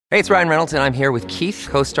Hey, it's Ryan Reynolds, and I'm here with Keith,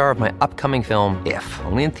 co-star of my upcoming film, If,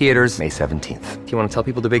 only in theaters May 17th. Do you want to tell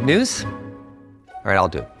people the big news? All right, I'll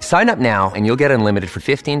do it. Sign up now and you'll get unlimited for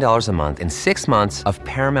 $15 a month and 6 months of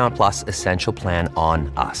Paramount Plus Essential Plan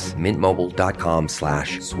on us.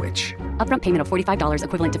 MintMobile.com/switch. Upfront payment of $45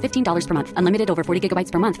 equivalent to $15 per month. Unlimited over 40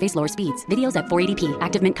 gigabytes per month. Face lower speeds. Videos at 480p.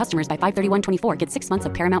 Active Mint customers by 531.24 get 6 months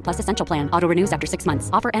of Paramount Plus Essential Plan. Auto renews after 6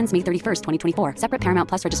 months. Offer ends May 31st, 2024. Separate Paramount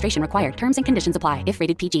Plus registration required. Terms and conditions apply if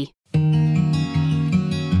rated PG.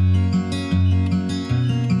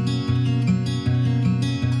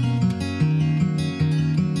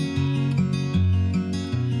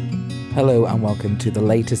 Hello and welcome to the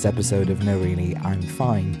latest episode of No Really, I'm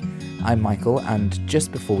Fine. I'm Michael, and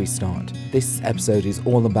just before we start, this episode is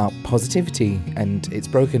all about positivity, and it's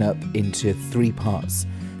broken up into 3 parts.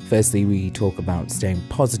 Firstly, we talk about staying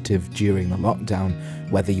positive during the lockdown,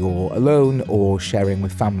 whether you're alone or sharing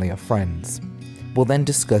with family or friends. We'll then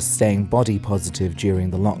discuss staying body positive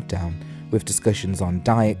during the lockdown, with discussions on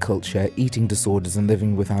diet culture, eating disorders and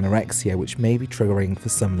living with anorexia, which may be triggering for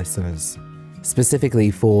some listeners.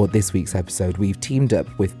 Specifically for this week's episode, we've teamed up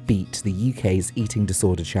with Beat, the UK's eating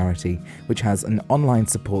disorder charity, which has an online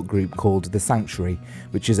support group called The Sanctuary,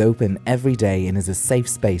 which is open every day and is a safe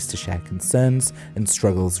space to share concerns and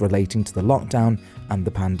struggles relating to the lockdown and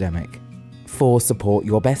the pandemic. For support,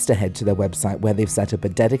 you're best to head to their website where they've set up a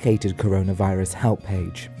dedicated coronavirus help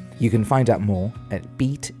page. You can find out more at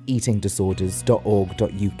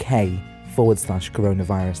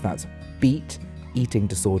beateatingdisorders.org.uk/coronavirus. That's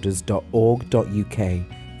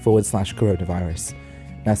beateatingdisorders.org.uk/coronavirus.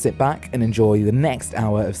 Now sit back and enjoy the next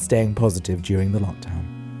hour of staying positive during the lockdown.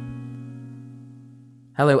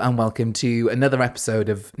 Hello and welcome to another episode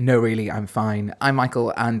of No Really, I'm Fine. I'm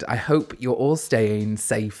Michael and I hope you're all staying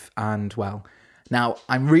safe and well. Now,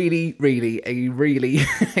 I'm really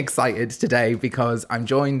excited today because I'm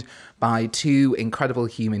joined by 2 incredible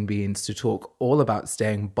human beings to talk all about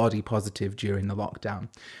staying body positive during the lockdown.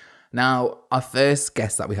 Now, our first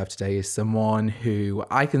guest that we have today is someone who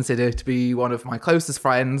I consider to be one of my closest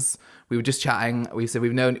friends. We were just chatting. We said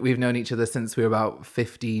we've known each other since we were about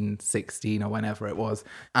 15, 16 or whenever it was.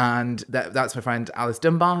 And that's my friend Alice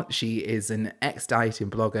Dunbar. She is an ex-dieting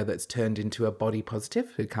blogger that's turned into a body positive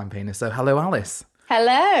food campaigner. So hello, Alice.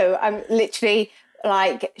 Hello. I'm literally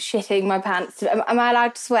like shitting my pants. Am I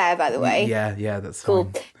allowed to swear, by the way? Yeah, that's cool.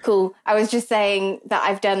 fine. Cool. I was just saying that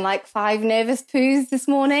I've done like 5 nervous poos this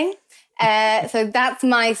morning. So that's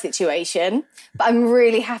my situation. But I'm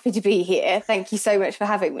really happy to be here. Thank you so much for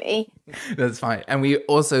having me. That's fine. And we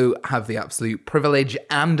also have the absolute privilege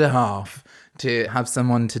and a half to have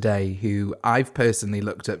someone today who I've personally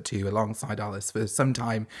looked up to alongside Alice for some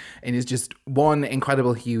time and is just one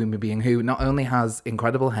incredible human being who not only has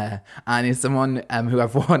incredible hair and is someone who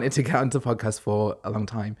I've wanted to get onto the podcast for a long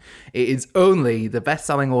time. It is only the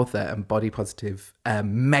best-selling author and body positive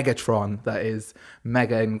Megatron that is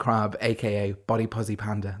Megan Crabbe, aka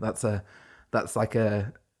BodyPosiPanda. That's like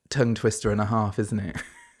a tongue twister and a half, isn't it?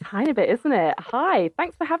 Tiny bit, isn't it? Hi,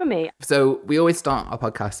 thanks for having me. So we always start our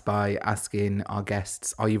podcast by asking our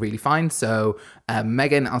guests, are you really fine? So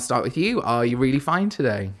Megan, I'll start with you. Are you really fine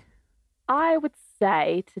today? I would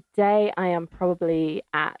say today I am probably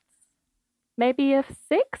at maybe a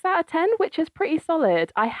 6 out of 10, which is pretty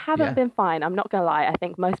solid. I haven't been fine. I'm not going to lie. I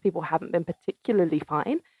think most people haven't been particularly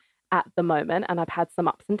fine at the moment. And I've had some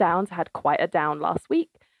ups and downs. I had quite a down last week.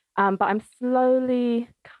 But I'm slowly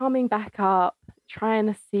coming back up, trying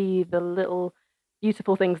to see the little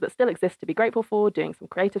beautiful things that still exist to be grateful for, doing some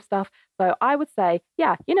creative stuff. So I would say,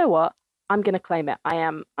 yeah, you know what? I'm going to claim it. I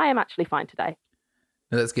am actually fine today.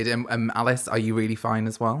 No, that's good. Alice, are you really fine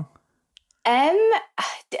as well?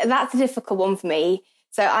 That's a difficult one for me.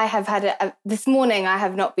 So I have had this morning, I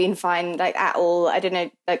have not been fine like at all. I don't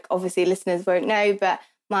know, like obviously listeners won't know, but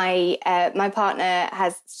my partner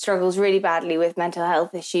struggles really badly with mental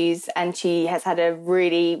health issues, and she has had a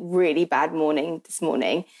really, really bad morning this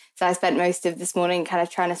morning. So I spent most of this morning kind of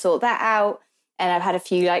trying to sort that out. And I've had a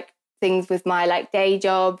few like things with my like day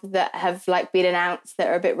job that have like been announced that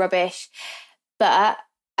are a bit rubbish. But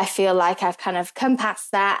I feel like I've kind of come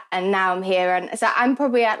past that and now I'm here. And so I'm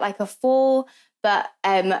probably at like a 4, but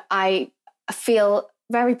I feel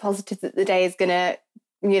very positive that the day is going to,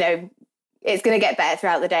 it's going to get better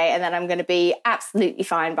throughout the day, and then I'm going to be absolutely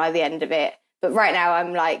fine by the end of it. But right now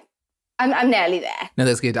I'm I'm nearly there. No,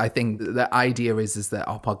 that's good. I think the idea is that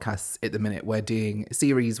our podcast at the minute, we're doing a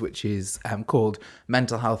series which is called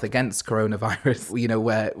Mental Health Against Coronavirus, you know,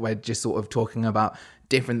 where we're just sort of talking about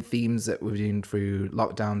different themes that we're doing through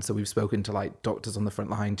lockdown. So we've spoken to like doctors on the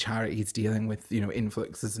front line, charities dealing with, you know,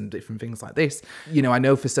 influxes and different things like this. You know, I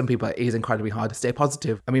know for some people it is incredibly hard to stay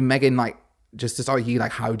positive. I mean, Megan, like, just to start with you,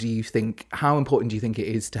 like, how important do you think it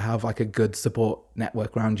is to have like a good support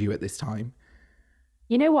network around you at this time?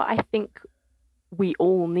 You know what I think we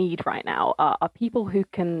all need right now are people who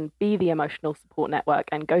can be the emotional support network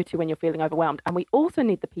and go to when you're feeling overwhelmed. And we also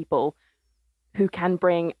need the people who can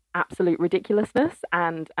bring absolute ridiculousness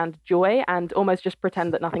and joy and almost just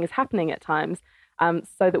pretend that nothing is happening at times,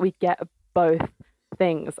 so that we get both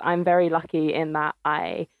things. I'm very lucky in that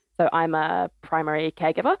I'm a primary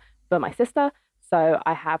caregiver for my sister, so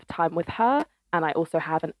I have time with her. And I also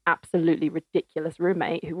have an absolutely ridiculous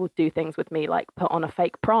roommate who will do things with me, like put on a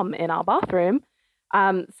fake prom in our bathroom.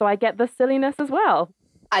 So I get the silliness as well.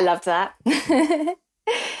 I loved that.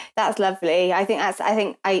 That's lovely. I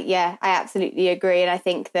absolutely agree. And I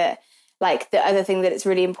think that, like, the other thing that it's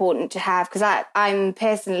really important to have, because I'm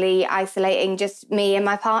personally isolating just me and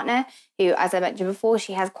my partner, who, as I mentioned before,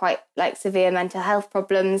 she has quite like severe mental health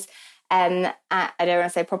problems. I don't want to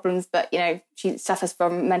say problems, but, you know, she suffers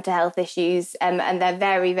from mental health issues, and they're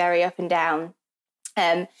very, very up and down.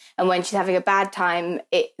 And when she's having a bad time,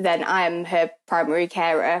 then I am her primary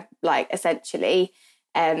carer, like, essentially.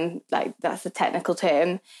 Like, that's a technical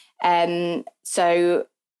term. So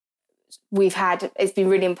it's been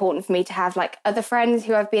really important for me to have like other friends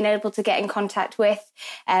who I've been able to get in contact with.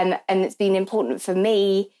 And it's been important for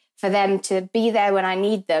me, for them to be there when I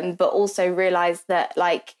need them, but also realize that,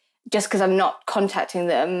 like, just because I'm not contacting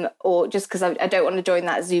them, or just because I don't want to join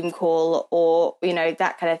that Zoom call, or, you know,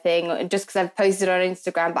 that kind of thing, or just because I've posted on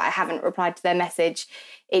Instagram but I haven't replied to their message,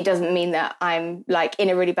 it doesn't mean that I'm like in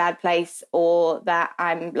a really bad place or that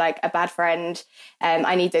I'm like a bad friend.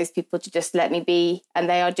 I need those people to just let me be, and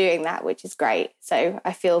they are doing that, which is great. So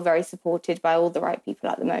I feel very supported by all the right people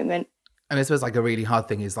at the moment. And I suppose like a really hard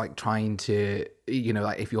thing is like trying to, you know,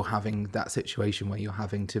 like if you're having that situation where you're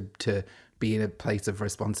having to be in a place of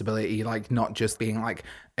responsibility, like not just being like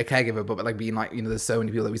a caregiver, but like being like, you know, there's so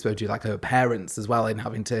many people that we spoke to, like her parents as well, and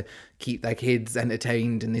having to keep their kids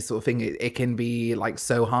entertained and this sort of thing. It can be like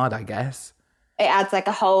so hard, I guess. It adds like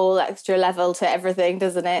a whole extra level to everything,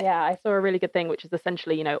 doesn't it? Yeah, I saw a really good thing, which is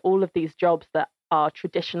essentially, you know, all of these jobs that are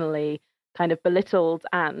traditionally kind of belittled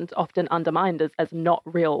and often undermined as not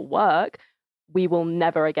real work, we will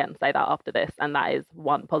never again say that after this. And that is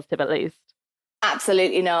one positive at least.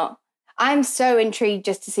 Absolutely not. I'm so intrigued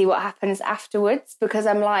just to see what happens afterwards, because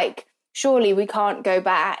I'm like, surely we can't go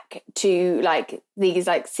back to like these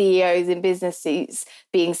like CEOs in business suits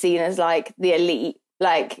being seen as like the elite.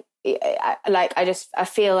 I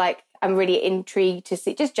feel like I'm really intrigued to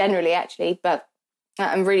see, just generally actually, but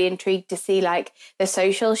I'm really intrigued to see like the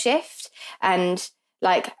social shift and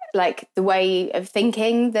like the way of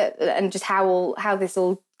thinking that, and just how this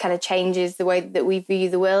all kind of changes the way that we view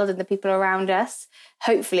the world and the people around us,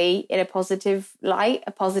 hopefully in a positive light,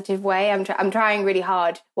 a positive way. I'm trying really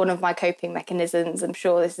hard. One of my coping mechanisms, I'm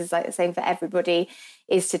sure this is like the same for everybody,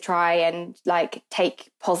 is to try and like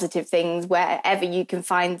take positive things wherever you can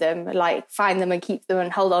find them, like find them and keep them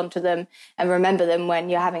and hold on to them and remember them when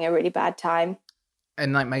you're having a really bad time.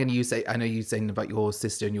 And like Megan, I know you saying about your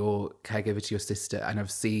sister and your caregiver to your sister, and I've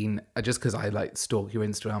seen, just because I like stalk your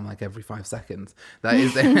Instagram like every 5 seconds, that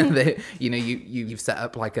is you know, you've set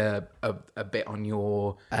up like a bit on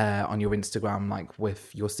your Instagram, like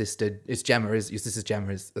with your sister. It's Gemma, your sister's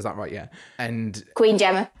Gemma, is that right? Yeah. And Queen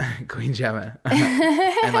Gemma.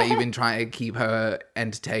 And like you've been trying to keep her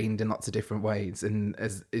entertained in lots of different ways, and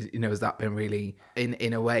as you know, has that been really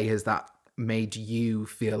in a way, has that made you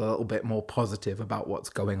feel a little bit more positive about what's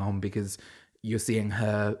going on, because you're seeing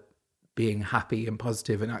her being happy and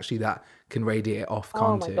positive, and actually that can radiate off,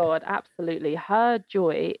 can't it? Oh my God, absolutely. Her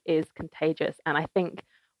joy is contagious. And I think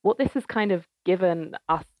what this has kind of given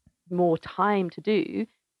us more time to do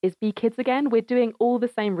is be kids again. We're doing all the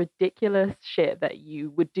same ridiculous shit that you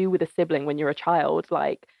would do with a sibling when you're a child,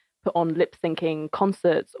 like put on lip syncing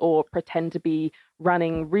concerts or pretend to be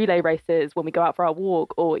running relay races when we go out for our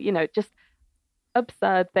walk, or, you know, just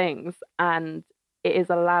absurd things. And it is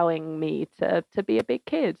allowing me to be a big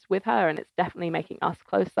kid with her, and it's definitely making us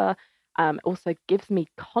closer. Also gives me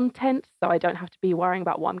content, so I don't have to be worrying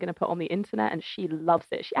about what I'm going to put on the internet, and she loves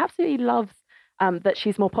it. She absolutely loves that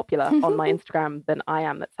she's more popular on my Instagram than I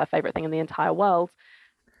am. That's her favorite thing in the entire world.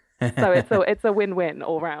 So it's a win-win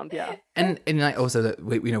all round, yeah. And like also that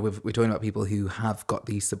we're talking about people who have got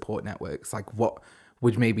these support networks. Like what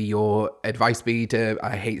would maybe your advice be to,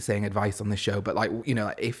 I hate saying advice on this show, but like, you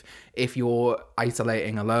know, if you're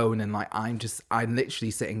isolating alone and like, I'm literally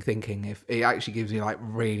sitting thinking, if it actually gives me like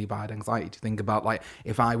really bad anxiety to think about, like,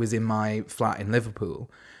 if I was in my flat in Liverpool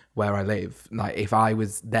where I live, like if I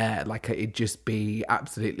was there, like it'd just be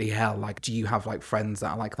absolutely hell. Like, do you have like friends that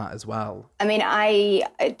are like that as well? I mean,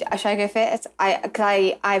 should I go first?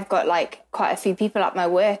 I've got like quite a few people at my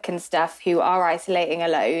work and stuff who are isolating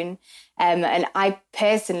alone. And I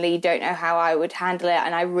personally don't know how I would handle it.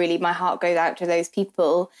 And my heart goes out to those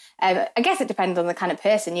people. I guess it depends on the kind of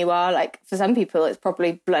person you are. Like for some people, it's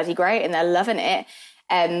probably bloody great and they're loving it.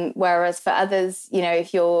 Whereas for others, you know,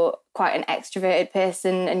 if you're quite an extroverted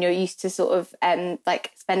person and you're used to sort of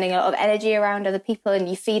like spending a lot of energy around other people and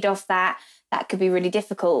you feed off that could be really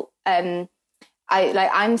difficult.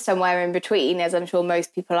 I'm somewhere in between, as I'm sure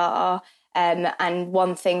most people are. And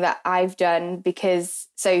one thing that I've done,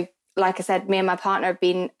 like I said, me and my partner have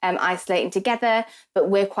been isolating together, but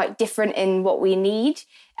we're quite different in what we need.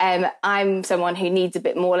 I'm someone who needs a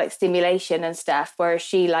bit more like stimulation and stuff, whereas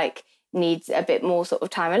she like needs a bit more sort of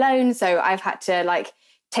time alone. So I've had to like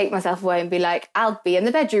take myself away and be like, I'll be in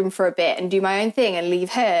the bedroom for a bit and do my own thing and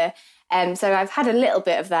leave her. So I've had a little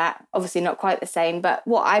bit of that, obviously not quite the same, but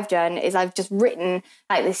what I've done is I've just written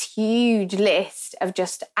like this huge list of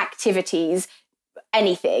just activities,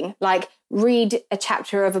 anything, like read a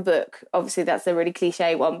chapter of a book. Obviously that's a really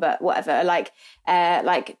cliche one, but whatever, like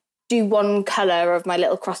do one colour of my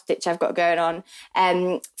little cross stitch I've got going on,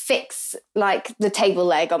 fix like the table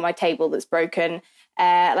leg on my table that's broken,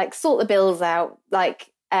 like sort the bills out, like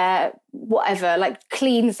whatever, like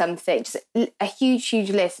clean something, just a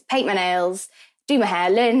huge list, paint my nails, do my hair,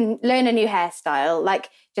 learn a new hairstyle, like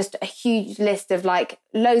just a huge list of like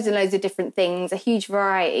loads and loads of different things, a huge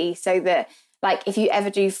variety, so that like if you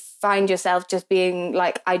ever do find yourself just being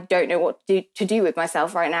like, I don't know what to do with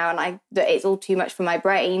myself right now and that it's all too much for my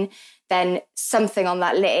brain, then something on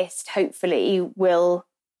that list hopefully will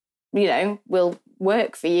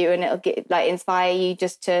work for you and it'll get like inspire you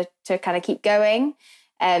just to kind of keep going.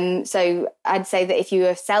 So I'd say that if you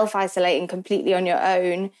are self-isolating completely on your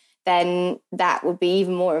own, then that would be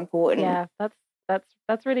even more important. Yeah,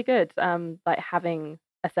 that's really good. Like having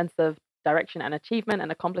a sense of direction and achievement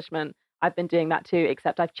and accomplishment. I've been doing that too,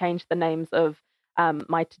 except I've changed the names of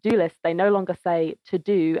my to-do list. They no longer say to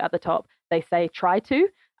do at the top. They say try to.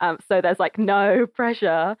 So there's like no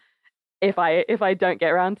pressure if I don't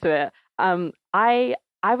get around to it.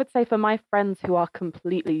 I would say for my friends who are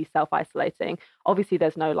completely self-isolating, obviously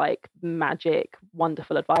there's no like magic,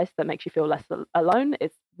 wonderful advice that makes you feel less alone.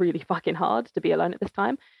 It's really fucking hard to be alone at this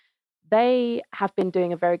time. They have been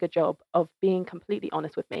doing a very good job of being completely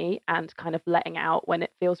honest with me and kind of letting out when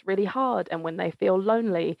it feels really hard and when they feel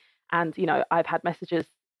lonely. And, you know, I've had messages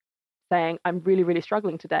saying, I'm really, really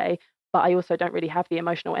struggling today, but I also don't really have the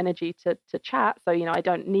emotional energy to chat. So, you know, I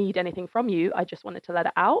don't need anything from you. I just wanted to let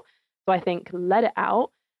it out. So I think let it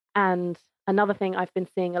out. And another thing I've been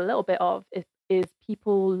seeing a little bit of is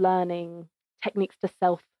people learning techniques to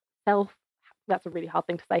self, that's a really hard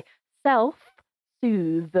thing to say,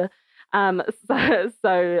 self-soothe.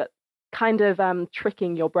 So kind of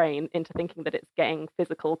tricking your brain into thinking that it's getting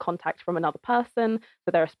physical contact from another person.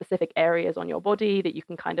 So there are specific areas on your body that you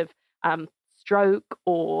can kind of stroke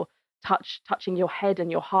or touching your head and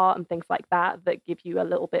your heart and things like that give you a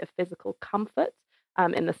little bit of physical comfort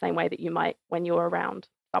in the same way that you might when you're around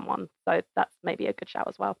someone. So that's maybe a good shout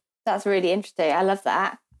as well. That's really interesting. I love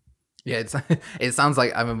that. Yeah, it sounds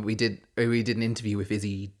like, I remember we did an interview with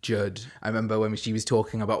Izzy Judd. I remember when she was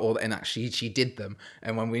talking about all, and actually she did them.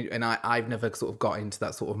 And I've never sort of got into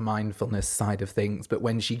that sort of mindfulness side of things. But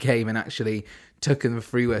when she came and actually took them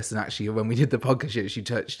through us, and actually when we did the podcast, she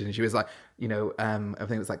touched and she was like, you know, I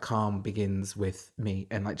think it was like calm begins with me,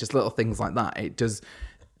 and like just little things like that. It does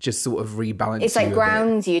just sort of rebalance. It's like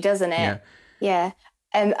grounds you, doesn't it? Yeah.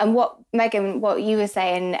 And what, Megan, what you were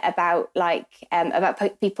saying about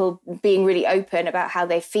about people being really open about how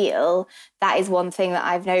they feel, that is one thing that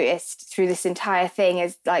I've noticed through this entire thing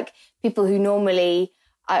is like people who normally,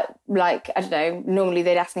 normally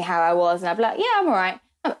they'd ask me how I was and I'd be like, yeah, I'm all right.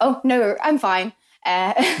 Oh, no, I'm fine.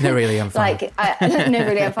 No, really, I'm fine. No,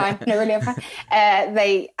 really, I'm fine. No, really, I'm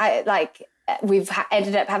fine. We've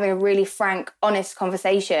ended up having a really frank, honest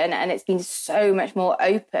conversation, and it's been so much more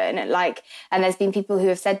open. And there's been people who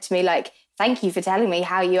have said to me, like, thank you for telling me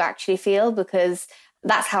how you actually feel, because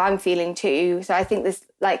that's how I'm feeling too. So I think this,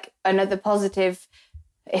 like, another positive,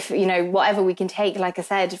 if, you know, whatever we can take, like I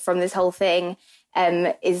said, from this whole thing,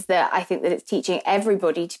 is that I think that it's teaching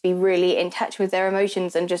everybody to be really in touch with their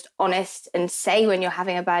emotions and just honest and say when you're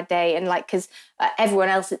having a bad day. And like, because everyone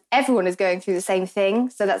is going through the same thing.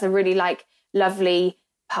 So that's a really like lovely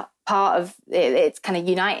part of it. It's kind of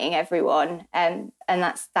uniting everyone. And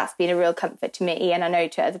that's been a real comfort to me. And I know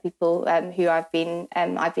to other people who I've been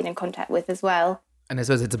in contact with as well. And I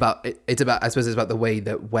suppose it's about the way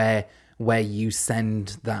that where you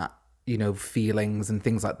send that, you know, feelings and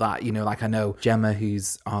things like that. You know, like I know Gemma,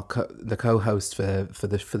 who's the co-host for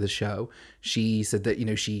the show, she said that, you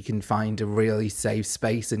know, she can find a really safe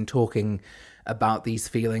space in talking about these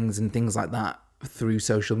feelings and things like that through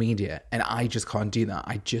social media. And I just can't do that.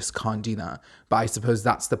 But I suppose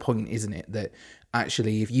that's the point, isn't it? That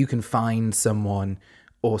actually, if you can find someone,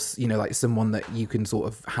 or, you know, like someone that you can sort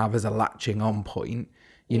of have as a latching on point,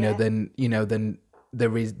 you know, then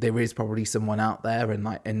there is probably someone out there, and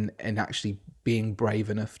like and actually being brave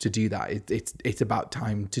enough to do that. It's about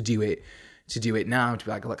time to do it now, to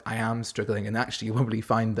be like, look, I am struggling, and actually you probably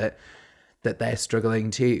find that they're struggling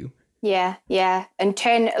too. Yeah.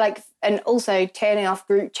 And also turning off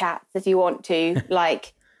group chats if you want to.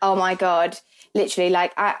 Like, oh my God, literally,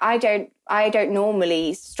 like I don't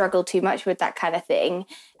normally struggle too much with that kind of thing.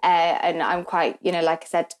 And I'm quite, you know, like I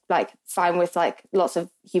said, like fine with like lots of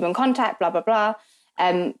human contact, blah, blah, blah.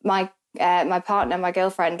 My partner, my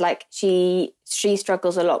girlfriend, like she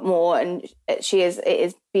struggles a lot more, and it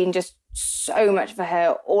has been just so much for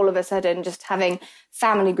her all of a sudden, just having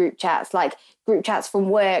family group chats, like group chats from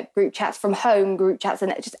work, group chats from home, group chats,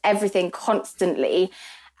 and just everything constantly.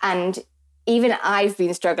 And even I've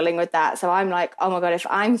been struggling with that. So I'm like, oh my God, if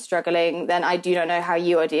I'm struggling, then I do not know how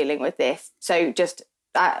you are dealing with this. So just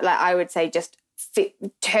I would say just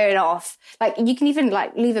turn off. Like you can even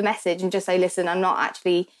like leave a message and just say, listen, I'm not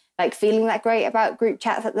actually like feeling that great about group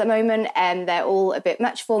chats at the moment, and they're all a bit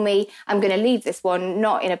much for me. I'm going to leave this one,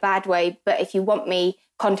 not in a bad way, but if you want me,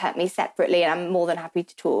 contact me separately, and I'm more than happy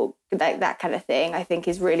to talk. Like that kind of thing, I think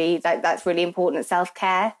is really that's really important.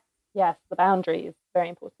 Self-care. Yes, the boundaries, very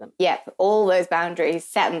important. Yep, all those boundaries,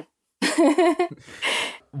 set them.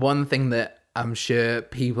 One thing that I'm sure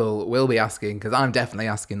people will be asking, because I'm definitely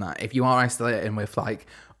asking that, if you are isolating with like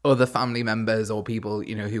other family members or people,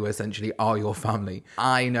 you know, who essentially are your family,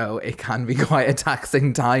 I know it can be quite a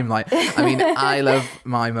taxing time. Like, I mean, I love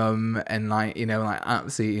my mum and like, you know, like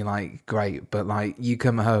absolutely like great, but like you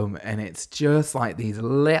come home and it's just like these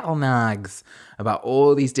little nags about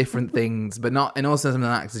all these different things, but not, and also some of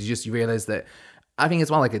the nags is you realize that, I think as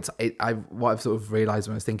well, like what I've sort of realized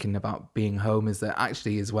when I was thinking about being home is that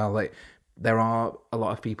actually as well, like there are a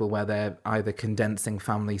lot of people where they're either condensing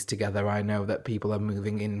families together. I know that people are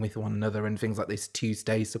moving in with one another and things like this to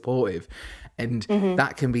stay supportive. And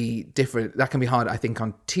that can be different. That can be hard, I think,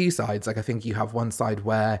 on two sides. Like I think you have one side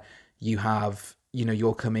where you have, you know,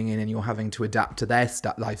 you're coming in and you're having to adapt to their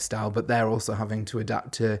lifestyle, but they're also having to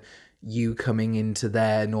adapt to you coming into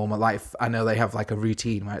their normal life. I know they have like a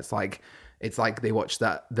routine where it's like they watch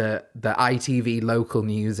the ITV local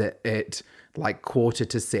news at like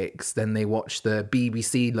 5:45, then they watch the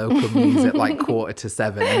BBC local news at like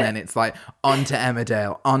 7:15, and then it's like on to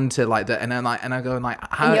Emmerdale, on to like the, and then like, and I go like,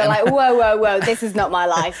 how, and you're like, whoa, this is not my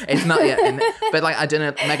life. It's not yet. But like, I don't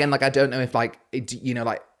know, Megan, like, I don't know if like, you know,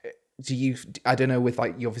 like, do you, I don't know, with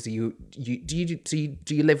like, you obviously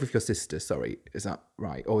do you live with your sister? Sorry, is that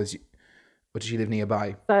right? Or does she live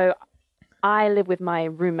nearby? So I live with my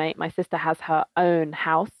roommate. My sister has her own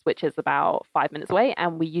house, which is about 5 minutes away,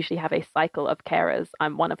 and we usually have a cycle of carers.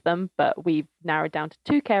 I'm one of them, but we've narrowed down to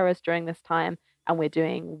 2 carers during this time, and we're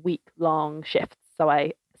doing week-long shifts. So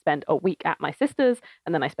I spend a week at my sister's,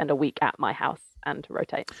 and then I spend a week at my house, and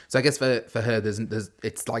rotate. So I guess for her, there's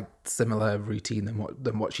it's like similar routine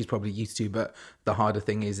than what she's probably used to, but the harder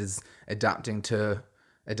thing is adapting to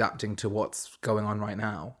what's going on right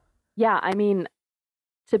now. Yeah, I mean,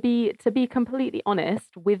 to be completely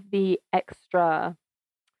honest, with the extra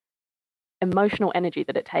emotional energy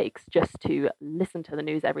that it takes just to listen to the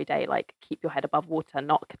news every day, like keep your head above water,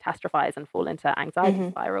 not catastrophize and fall into anxiety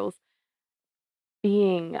spirals,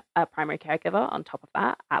 being a primary caregiver on top of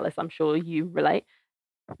that, Alice, I'm sure you relate,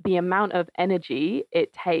 the amount of energy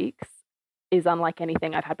it takes is unlike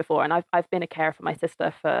anything I've had before. And I've been a carer for my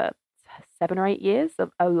sister for 7 or 8 years,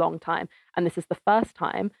 a long time. And this is the first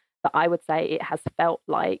time that I would say it has felt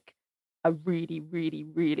like a really, really,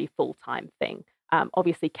 really full-time thing.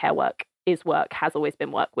 Obviously, care work is work, has always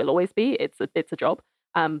been work, will always be. It's a job.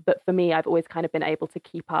 But for me, I've always kind of been able to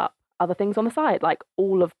keep up other things on the side. Like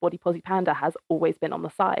all of BodyPosiPanda has always been on the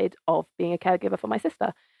side of being a caregiver for my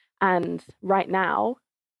sister. And right now,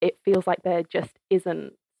 it feels like there just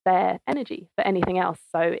isn't spare energy for anything else.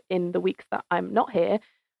 So in the weeks that I'm not here,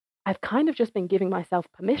 I've kind of just been giving myself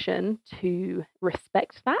permission to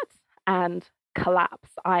respect that and collapse.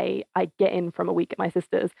 I get in from a week at my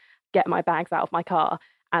sister's, get my bags out of my car,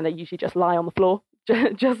 and I usually just lie on the floor,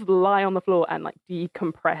 just lie on the floor and like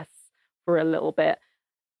decompress for a little bit.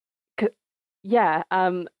 Yeah,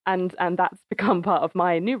 and that's become part of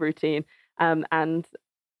my new routine. And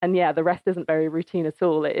yeah, the rest isn't very routine at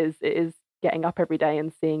all. It is getting up every day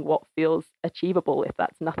and seeing what feels achievable. If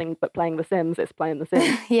that's nothing but playing The Sims, it's playing The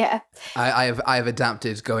Sims. Yeah. I have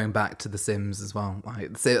adapted going back to The Sims as well.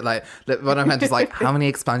 Like when I'm just like, how many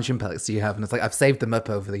expansion packs do you have? And it's like, I've saved them up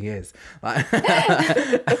over the years. Like,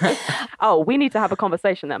 oh, we need to have a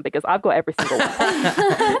conversation then, because I've got every single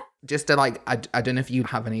one. Just to like, I don't know if you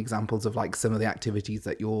have any examples of like some of the activities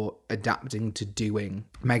that you're adapting to doing,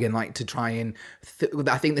 Megan, like to try and,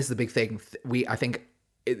 I think this is a big thing. I think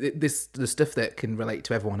the stuff that can relate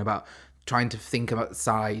to everyone about trying to think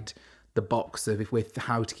outside the box of with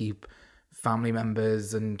how to keep family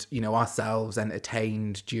members and, you know, ourselves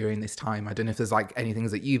entertained during this time. I don't know if there's like any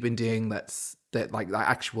things that you've been doing that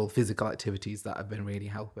actual physical activities that have been really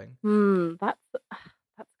helping. That's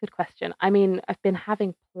a good question. I mean, I've been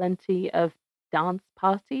having plenty of dance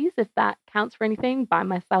parties, if that counts for anything, by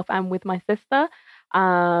myself and with my sister.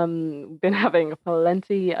 Been having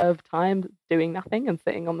plenty of time doing nothing and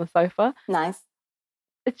sitting on the sofa. Nice.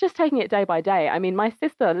 It's just taking it day by day. I mean, my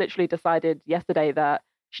sister literally decided yesterday that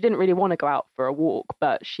she didn't really want to go out for a walk,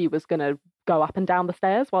 but she was going to go up and down the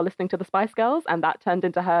stairs while listening to the Spice Girls, and that turned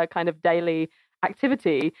into her kind of daily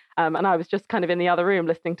activity. And I was just kind of in the other room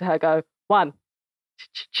listening to her go 1,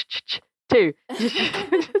 2,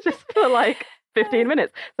 just for like 15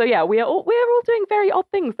 minutes. So yeah, we're all doing very odd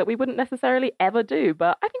things that we wouldn't necessarily ever do,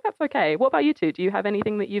 but I think that's okay. What about you two? Do you have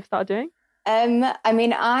anything that you've started doing? I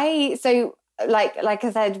mean, like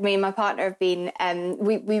I said, me and my partner have been,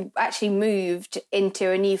 we actually moved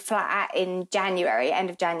into a new flat in January,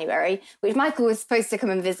 end of January, which Michael was supposed to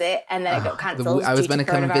come and visit, and then it got cancelled. I was meant to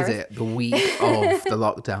come and visit the week of the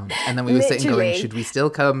lockdown, and then we were sitting going, should we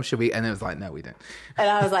still come? Should we? And it was like, no, we don't. And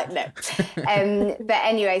I was like, no. But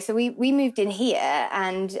anyway, so we moved in here,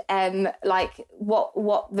 and like what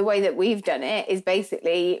the way that we've done it is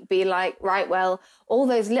basically be like, right, well, all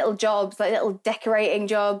those little jobs, like little decorating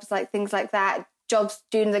jobs, like things like that, jobs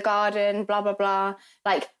doing the garden, blah, blah, blah.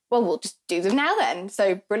 Like, well, we'll just do them now then.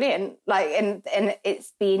 So brilliant. Like, and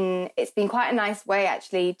it's been quite a nice way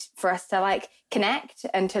actually for us to like connect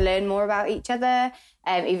and to learn more about each other.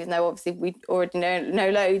 Even though obviously we already know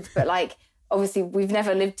loads, but like, obviously we've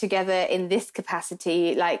never lived together in this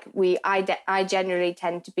capacity. Like I generally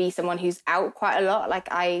tend to be someone who's out quite a lot. Like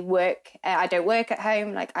I don't work at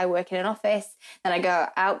home. Like I work in an office, and I go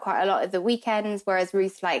out quite a lot at the weekends, whereas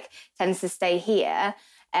Ruth like tends to stay here.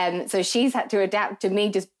 So she's had to adapt to me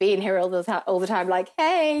just being here all the time, like,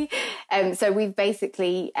 hey. So we've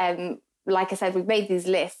basically, like I said, we've made these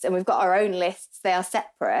lists, and we've got our own lists. They are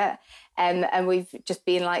separate. And we've just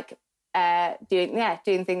been like,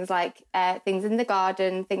 doing things like things in the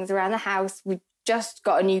garden, things around the house. We just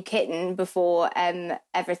got a new kitten before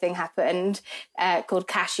everything happened, called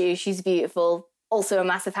Cashew. She's beautiful, also a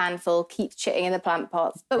massive handful, keeps shitting in the plant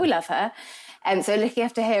pots, but we love her. So looking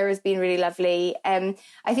after her has been really lovely. I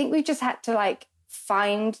think we've just had to like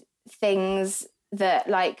find things that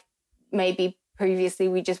like maybe previously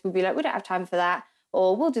we would be like, we don't have time for that,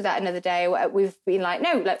 or we'll do that another day. We've been like,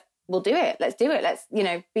 no, like, we'll do it. Let's do it. Let's,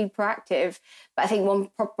 be proactive. But I think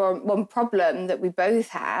one problem that we both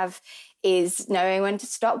have is knowing when to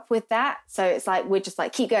stop with that. So it's like, we're just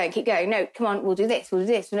like, keep going. No, come on, we'll do this.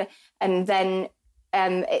 And then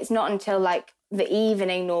it's not until like the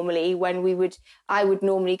evening normally when I would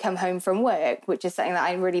normally come home from work, which is something that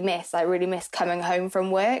I really miss. I really miss coming home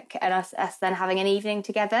from work and us then having an evening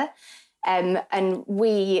together. And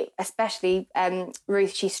we, especially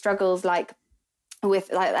Ruth, she struggles like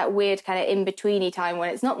with like that weird kind of in-betweeny time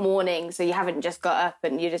when it's not morning, so you haven't just got up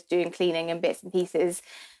and you're just doing cleaning and bits and pieces,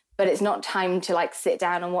 but it's not time to like sit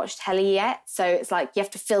down and watch telly yet. So it's like you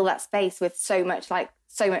have to fill that space with so much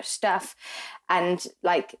stuff, and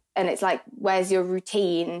it's like, where's your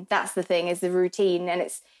routine? That's the thing, is the routine, and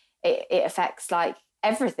it affects like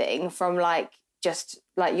everything from like just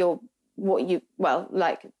like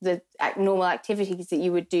like the normal activities that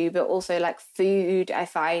you would do, but also like food, I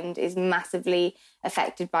find, is massively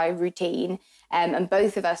affected by routine. And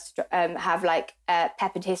both of us have like a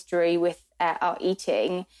peppered history with our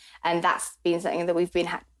eating, and that's been something that we've been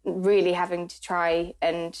really having to try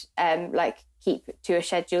and like keep to a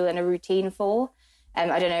schedule and a routine for. I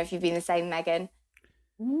don't know if you've been the same, Megan.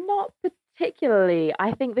 Not particularly.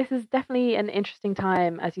 I think this is definitely an interesting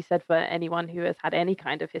time, as you said, for anyone who has had any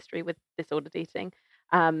kind of history with disordered eating,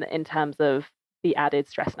 in terms of the added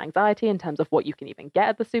stress and anxiety, in terms of what you can even get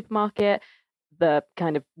at the supermarket, the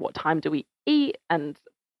kind of what time do we eat, and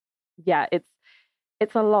yeah,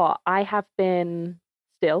 it's a lot. I have been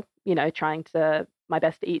still, trying to my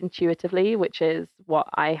best to eat intuitively, which is what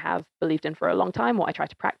I have believed in for a long time, what I try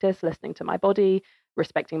to practice, listening to my body,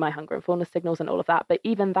 respecting my hunger and fullness signals and all of that. But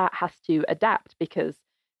even that has to adapt, because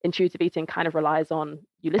intuitive eating kind of relies on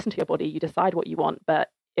you listen to your body, you decide what you want. But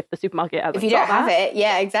if the supermarket hasn't if you don't have it,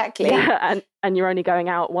 yeah, exactly. Yeah, and you're only going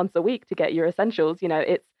out once a week to get your essentials,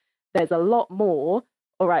 there's a lot more.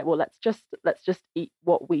 All right, well, let's just eat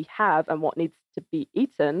what we have and what needs to be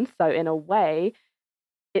eaten. So in a way,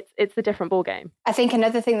 it's a different ball game. I think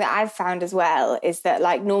another thing that I've found as well is that,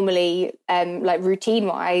 like, normally, like routine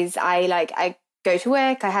wise, I go to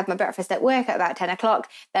work, I have my breakfast at work at about 10 o'clock,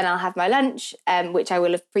 then I'll have my lunch, which I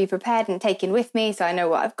will have pre-prepared and taken with me, so I know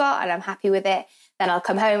what I've got and I'm happy with it. Then I'll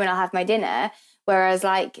come home and I'll have my dinner. Whereas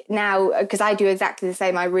like now, because I do exactly the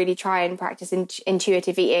same, I really try and practice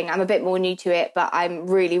intuitive eating. I'm a bit more new to it, but I'm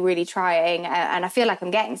really, really trying, and I feel like I'm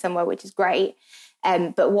getting somewhere, which is great.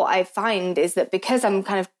 But what I find is that because I'm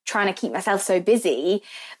kind of trying to keep myself so busy,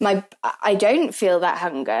 I don't feel that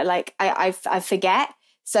hunger. Like I forget.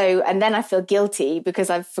 So, and then I feel guilty because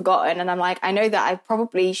I've forgotten, and I'm like, I know that I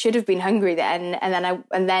probably should have been hungry then.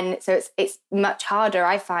 And then so it's much harder,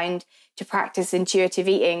 I find, to practice intuitive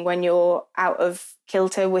eating when you're out of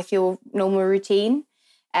kilter with your normal routine.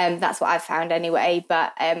 That's what I've found anyway.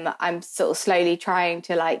 But I'm sort of slowly trying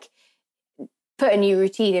to like put a new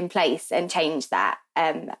routine in place and change that.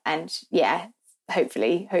 And yeah,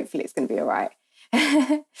 hopefully it's going to be all right.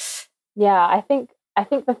 Yeah, I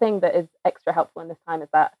think the thing that is extra helpful in this time is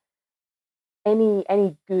that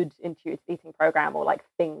any good intuitive eating program or like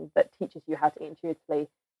thing that teaches you how to eat intuitively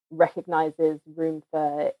recognizes room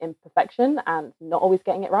for imperfection and not always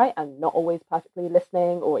getting it right and not always perfectly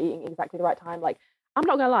listening or eating exactly the right time. Like, I'm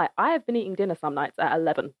not gonna lie, I have been eating dinner some nights at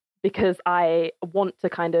 11 because I want to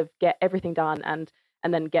kind of get everything done and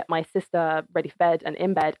then get my sister ready for bed and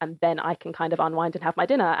in bed, and then I can kind of unwind and have my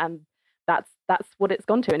dinner. And that's what it's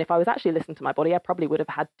gone to. And if I was actually listening to my body, I probably would have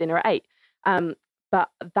had dinner at 8. But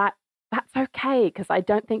that's okay, because I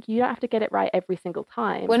don't think you don't have to get it right every single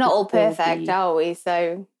time. We're not all perfect, are we?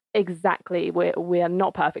 So exactly, we are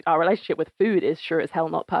not perfect. Our relationship with food is sure as hell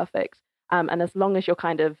not perfect. And as long as you're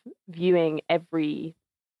kind of viewing every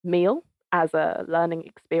meal as a learning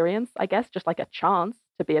experience, I guess, just like a chance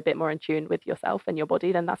to be a bit more in tune with yourself and your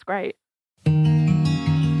body, then that's great.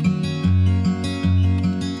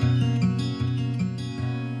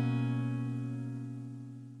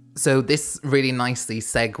 So this really nicely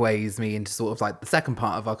segues me into sort of like the second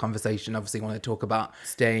part of our conversation. Obviously, I want to talk about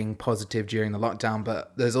staying positive during the lockdown,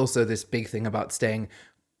 but there's also this big thing about staying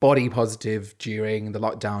body positive during the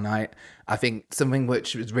lockdown. I think something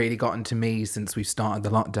which has really gotten to me since we started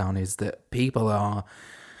the lockdown is that people are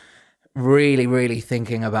really, really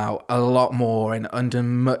thinking about a lot more and under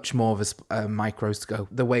much more of a microscope,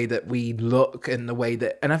 the way that we look and the way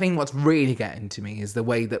that, and I think what's really getting to me is the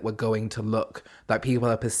way that we're going to look, like people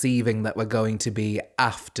are perceiving that we're going to be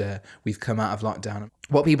after we've come out of lockdown.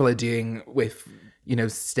 What people are doing with,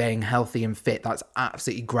 staying healthy and fit, that's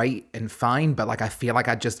absolutely great and fine, but like I feel like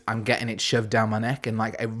I'm getting it shoved down my neck, and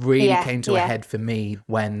like it really came to a head for me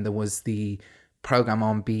when there was the program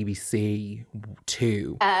on BBC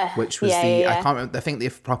 2, which was I can't remember, I think the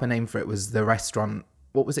proper name for it was the restaurant.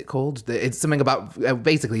 What was it called? It's something about,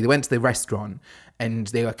 basically they went to the restaurant and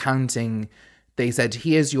they were counting. They said,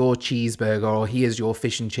 here's your cheeseburger or here's your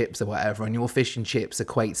fish and chips or whatever, and your fish and chips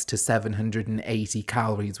equates to 780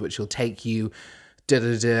 calories, which will take you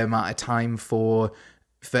amount of time for.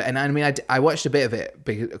 And I mean, I watched a bit of it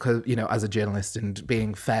because, as a journalist and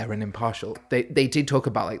being fair and impartial, they did talk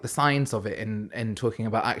about like the science of it and talking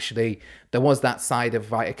about actually there was that side of,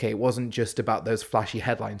 right, okay, it wasn't just about those flashy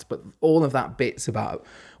headlines, but all of that bits about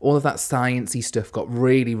all of that sciencey stuff got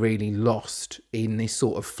really, really lost in this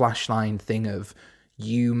sort of flashline thing of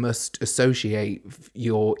you must associate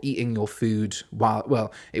your eating your food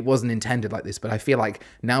well, it wasn't intended like this, but I feel like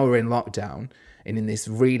now we're in lockdown and in this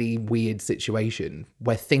really weird situation,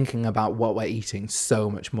 we're thinking about what we're eating so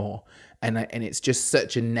much more. And it's just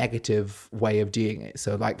such a negative way of doing it.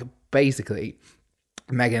 So like, basically,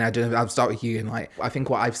 Megan, I'll start with you. And like, I think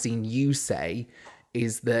what I've seen you say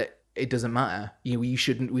is that it doesn't matter. We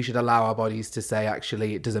should allow our bodies to say,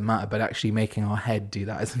 actually, it doesn't matter, but actually making our head do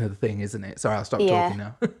that is another thing, isn't it? Sorry, I'll stop talking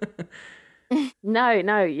now.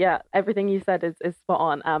 No, yeah, everything you said is spot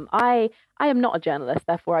on. I am not a journalist,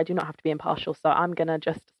 therefore I do not have to be impartial, so I'm going to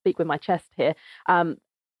just speak with my chest here.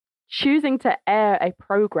 Choosing to air a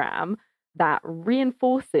program that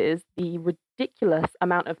reinforces the ridiculous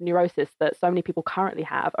amount of neurosis that so many people currently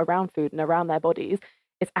have around food and around their bodies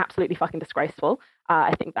is absolutely fucking disgraceful.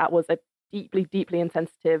 I think that was a deeply, deeply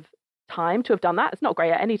insensitive time to have done that. It's not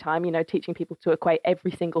great at any time, teaching people to equate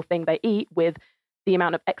every single thing they eat with the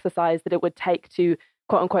amount of exercise that it would take to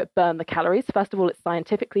quote unquote burn the calories. First of all, it's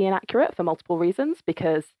scientifically inaccurate for multiple reasons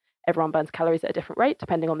because everyone burns calories at a different rate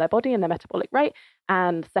depending on their body and their metabolic rate.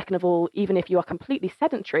 And second of all, even if you are completely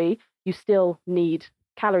sedentary, you still need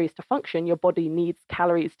calories to function. Your body needs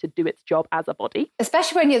calories to do its job as a body.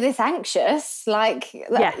 Especially when you're this anxious,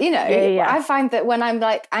 Yeah. I find that when I'm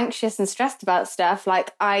like anxious and stressed about stuff,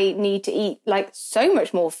 like I need to eat like so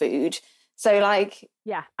much more food. So like,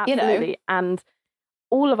 yeah, absolutely. And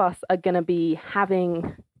all of us are going to be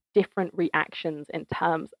having different reactions in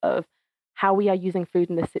terms of how we are using food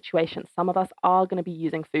in this situation. Some of us are going to be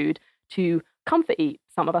using food to comfort eat.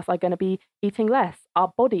 Some of us are going to be eating less.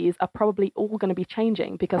 Our bodies are probably all going to be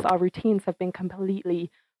changing because our routines have been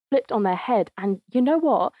completely flipped on their head. And you know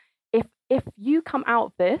what? If you come out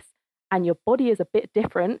of this and your body is a bit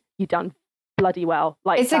different, you've done bloody well.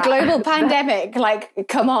 Like, it's a global pandemic. Like,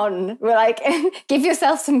 come on, we're like, give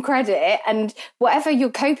yourself some credit, and whatever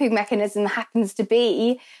your coping mechanism happens to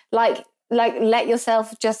be, like let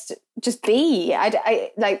yourself just be.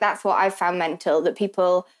 I like, that's what I've found mental, that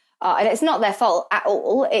people are, and it's not their fault at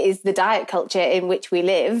all. It is the diet culture in which we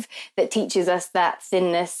live that teaches us that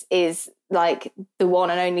thinness is like the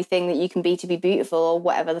one and only thing that you can be to be beautiful, or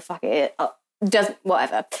whatever the fuck it is. Doesn't,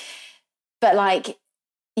 whatever. But like,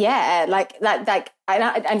 yeah, like that, like,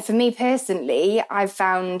 and for me personally, I've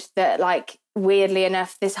found that, like, weirdly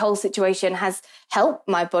enough, this whole situation has helped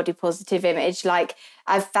my body positive image. Like,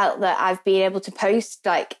 I've felt that I've been able to post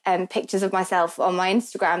like pictures of myself on my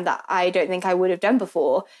Instagram that I don't think I would have done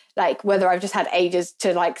before. Like, whether I've just had ages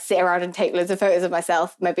to like sit around and take loads of photos of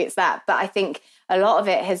myself, maybe it's that. But I think a lot of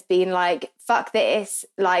it has been like, fuck this,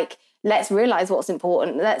 like, let's realize what's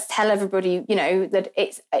important. Let's tell everybody, that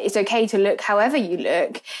it's okay to look however you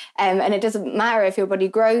look. And it doesn't matter if your body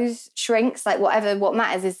grows, shrinks, like whatever. What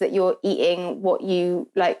matters is that you're eating what you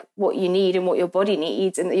need and what your body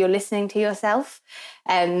needs, and that you're listening to yourself.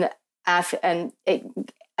 I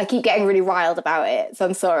keep getting really riled about it. So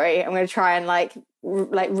I'm sorry. I'm going to try and like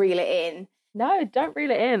reel it in. No, don't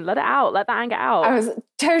reel it in. Let it out. Let that anger out. I was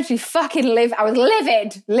totally fucking I was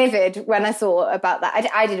livid when I saw about that.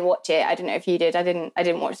 I didn't watch it. I don't know if you did. I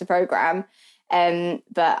didn't watch the program.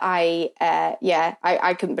 But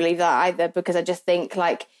I couldn't believe that either, because I just think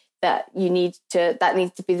like that needs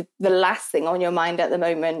to be the last thing on your mind at the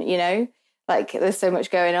moment, Like, there's so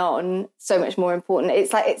much going on, so much more important.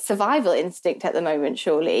 It's like, it's survival instinct at the moment,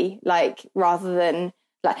 surely, like, rather than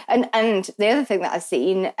like, and the other thing that I've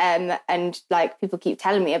seen, and like people keep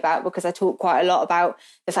telling me about, because I talk quite a lot about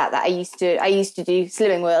the fact that I used to do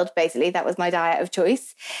Slimming World. Basically, that was my diet of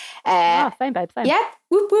choice. Same, babe, same. Yeah,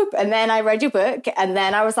 whoop whoop. And then I read your book, and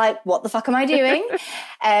then I was like, what the fuck am I doing?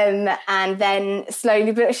 And then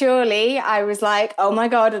slowly but surely, I was like, oh my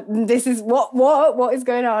god, this is what is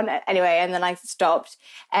going on? Anyway, and then I stopped.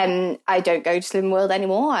 I don't go to Slimming World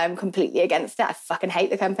anymore. I'm completely against it. I fucking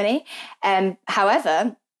hate the company. However,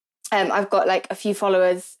 I've got like a few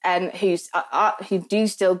followers who do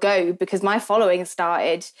still go, because my following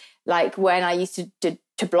started like when I used to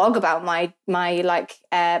blog about my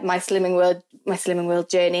Slimming World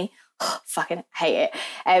journey. Fucking hate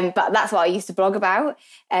it. But that's what I used to blog about.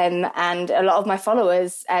 And a lot of my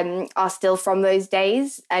followers are still from those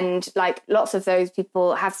days. And like lots of those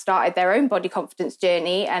people have started their own body confidence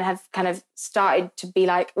journey and have kind of started to be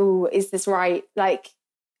like, oh, is this right? Like,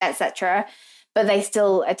 etc. But they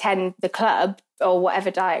still attend the club or whatever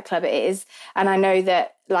diet club it is. And I know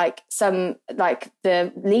that like some, like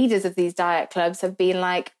the leaders of these diet clubs have been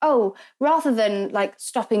like, oh, rather than like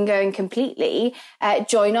stopping going completely,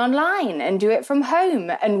 join online and do it from home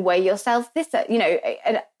and weigh yourself this,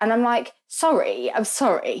 and I'm like, I'm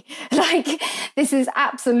sorry. Like, this is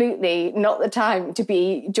absolutely not the time to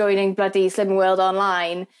be joining bloody Slimming World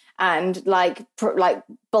online and like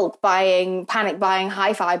bulk buying, panic buying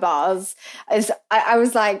hi-fi bars. I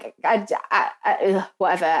was like,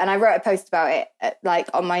 whatever. And I wrote a post about it like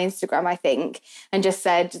on my Instagram, I think, and just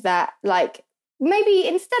said that like, maybe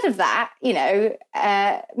instead of that,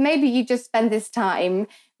 maybe you just spend this time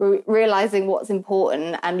realizing what's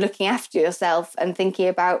important and looking after yourself and thinking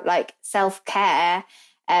about like self-care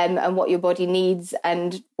and what your body needs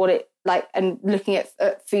and what it like, and looking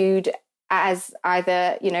at food as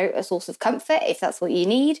either, you know, a source of comfort, if that's what you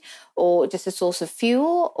need, or just a source of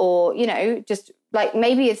fuel, or, you know, just like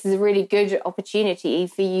maybe this is a really good opportunity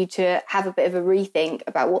for you to have a bit of a rethink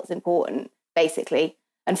about what's important, basically,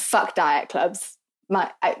 and fuck diet clubs.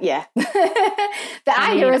 The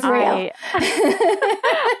anger is real.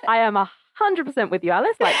 I am 100% with you,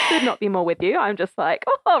 Alice. Like, could not be more with you. I'm just like,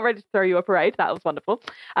 ready to throw you a parade. That was wonderful.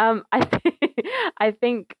 I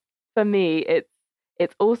think for me,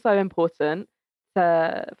 it's also important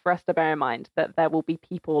for us to bear in mind that there will be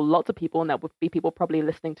people, lots of people, and there will be people probably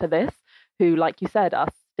listening to this who, like you said, are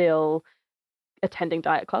still attending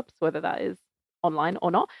diet clubs, whether that is online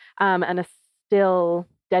or not, and are still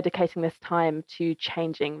dedicating this time to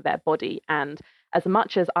changing their body. And as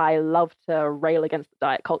much as I love to rail against the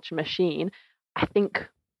diet culture machine, I think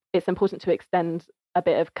it's important to extend a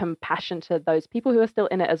bit of compassion to those people who are still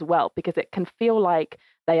in it as well, because it can feel like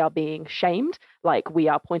they are being shamed, like we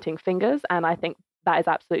are pointing fingers. And I think that is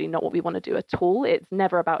absolutely not what we want to do at all. It's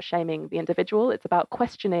never about shaming the individual. It's about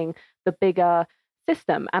questioning the bigger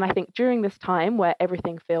system. And I think during this time where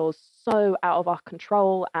everything feels so out of our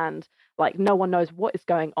control and like no one knows what is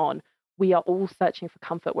going on, we are all searching for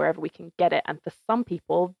comfort wherever we can get it. And for some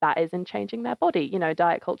people, that is in changing their body. You know,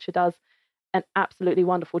 diet culture does an absolutely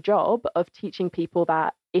wonderful job of teaching people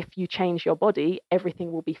that if you change your body,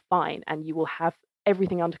 everything will be fine and you will have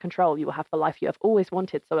everything under control. You will have the life you have always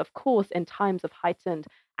wanted. So of course, in times of heightened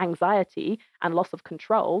anxiety and loss of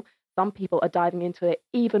control, some people are diving into it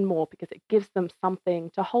even more because it gives them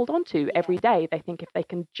something to hold on to every day. They think if they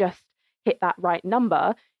can just hit that right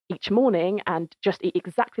number each morning and just eat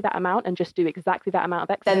exactly that amount and just do exactly that amount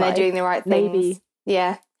of exercise, then they're doing the right things. Maybe.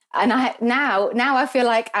 Yeah. And now I feel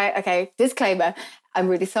like disclaimer, I'm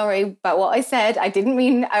really sorry, but what I said, I didn't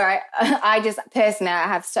mean, all right, I just personally,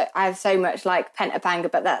 I have so much like pent up anger,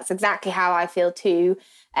 but that's exactly how I feel too.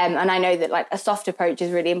 And I know that like a soft approach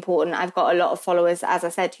is really important. I've got a lot of followers, as I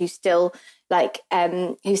said, who still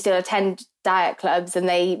attend diet clubs, and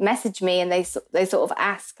they message me and they sort of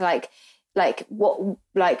ask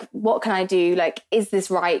what can I do? Like, is this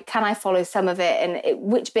right? Can I follow some of it? And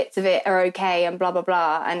which bits of it are okay? And blah, blah,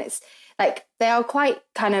 blah. And it's like, they are quite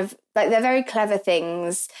kind of like, they're very clever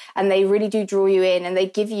things, and they really do draw you in, and they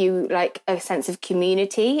give you like a sense of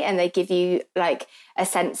community, and they give you like a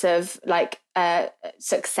sense of like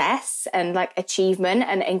success and like achievement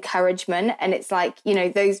and encouragement. And it's like, you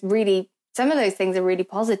know, some of those things are really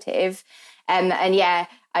positive. And yeah,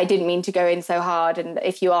 I didn't mean to go in so hard. And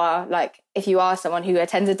if you are someone who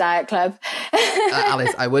attends a diet club,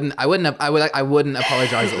 Alice, I wouldn't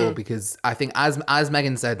apologize at all, because I think as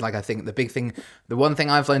Megan said, like, I think the one thing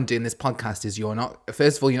I've learned doing this podcast is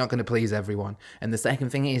first of all, you're not going to please everyone. And the second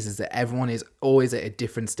thing is that everyone is always at a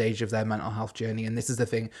different stage of their mental health journey. And this is the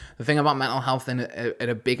thing about mental health in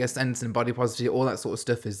a bigger sense, and body positivity, all that sort of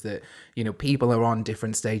stuff, is that, you know, people are on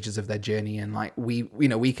different stages of their journey, and like we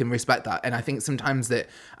can respect that. And I think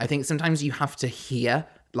sometimes you have to hear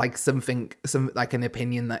like some like an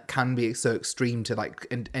opinion that can be so extreme to like,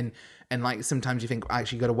 and like sometimes you think,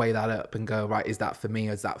 actually got to weigh that up and go, right, is that for me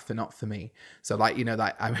or is that not for me? So like, you know,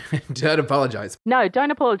 like, I don't apologize. No,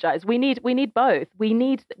 don't apologize. We need both. We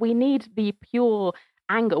need the pure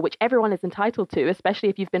anger, which everyone is entitled to, especially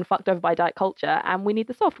if you've been fucked over by diet culture, and we need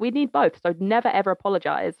the soft. We need both. So never ever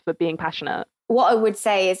apologize for being passionate. What I would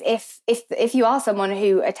say is if you are someone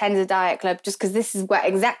who attends a diet club, just because this is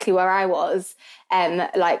exactly where I was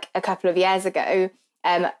like a couple of years ago,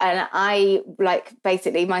 and I like,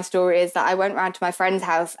 basically my story is that I went round to my friend's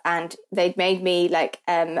house and they'd made me like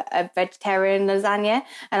a vegetarian lasagna,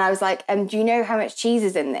 and I was like, do you know how much cheese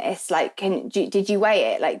is in this? Like, did you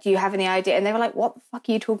weigh it? Like, do you have any idea? And they were like, what the fuck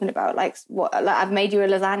are you talking about? Like, what? Like, I've made you a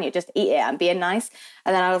lasagna, just eat it. I'm being nice.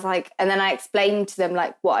 And then I was like, and then I explained to them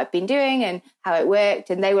like what I've been doing and how it worked,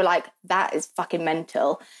 and they were like, that is fucking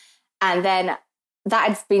mental. And then that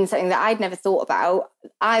had been something that I'd never thought about.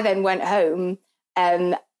 I then went home.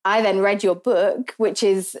 I then read your book, which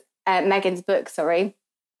is Megan's book,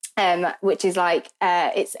 which is like,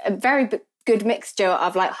 it's a very good mixture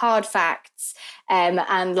of like hard facts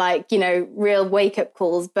and like, you know, real wake up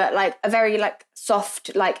calls, but like a very like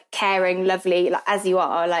soft, like caring, lovely, like as you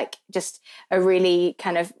are, like just a really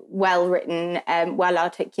kind of well written, well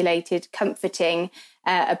articulated, comforting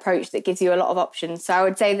approach that gives you a lot of options. So I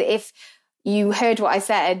would say that if you heard what I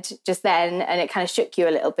said just then and it kind of shook you a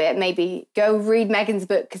little bit, maybe go read Megan's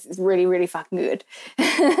book, because it's really, really fucking good.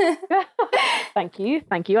 Thank you.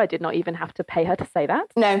 I did not even have to pay her to say that.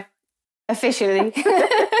 No, officially.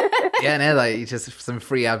 Yeah, no, like just some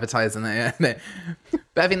free advertising there. Yeah.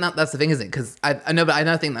 But I think that's the thing, isn't it? Because I know, but I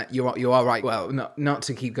don't think that you are right. Well, not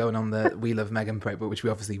to keep going on the we love Megan parade, but which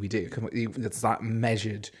we do. It's that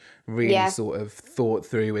measured, really sort of thought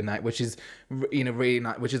through in that, which is, really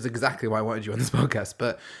nice, which is exactly why I wanted you on this podcast.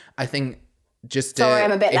 But I think just sorry,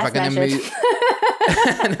 I'm a bit less measured.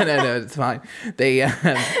 No, it's fine.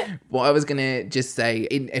 What I was gonna just say,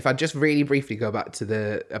 if I just really briefly go back to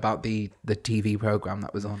the TV program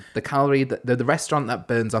that was on, the restaurant that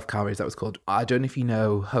burns off calories, that was called, I don't know if you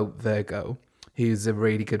know Hope Virgo, who's a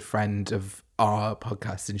really good friend of our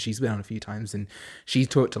podcast, and she's been on a few times, and she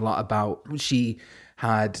talked a lot about, she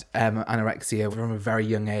had anorexia from a very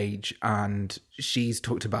young age, and she's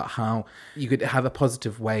talked about how you could have a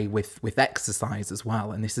positive way with exercise as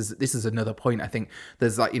well. And this is another point. I think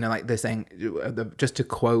there's like they're saying, just to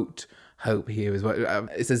quote Hope here, is what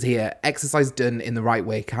it says here: exercise done in the right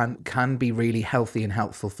way can be really healthy and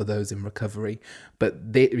helpful for those in recovery,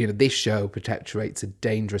 but this show perpetuates a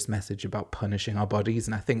dangerous message about punishing our bodies.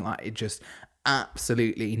 And I think like it just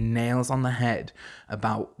absolutely nails on the head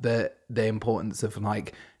about the importance of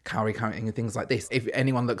like calorie counting and things like this. If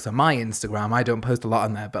anyone looks at my Instagram, I don't post a lot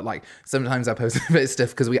on there, but like sometimes I post a bit of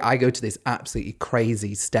stuff because I go to this absolutely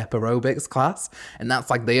crazy step aerobics class, and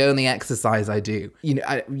that's like the only exercise I do.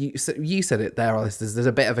 You said it there, Alice, there's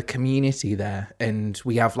a bit of a community there, and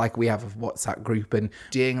we have a WhatsApp group, and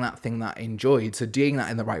doing that thing that I enjoyed, so doing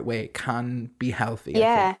that in the right way can be healthy.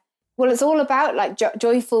 Yeah. Well, it's all about like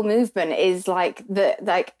joyful movement is like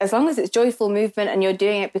as long as it's joyful movement and you're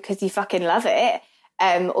doing it because you fucking love it,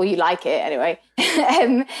 or you like it anyway,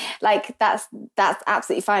 like that's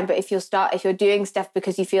absolutely fine. But if you're doing stuff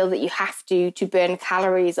because you feel that you have to burn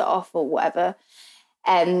calories off or whatever,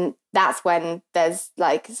 that's when there's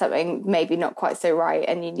like something maybe not quite so right,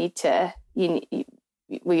 and you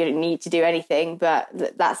don't need to do anything, but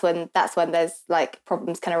that's when there's like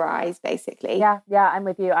problems can arise, basically. Yeah, I'm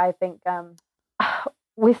with you. I think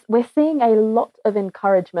we're seeing a lot of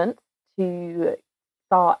encouragement to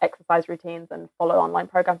start exercise routines and follow online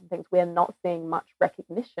programs and things. We're not seeing much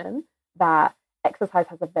recognition that exercise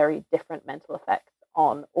has a very different mental effect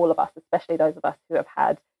on all of us, especially those of us who have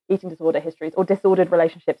had eating disorder histories or disordered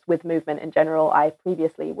relationships with movement in general. I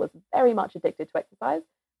previously was very much addicted to exercise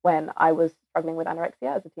when I was struggling with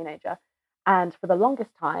anorexia as a teenager. And for the longest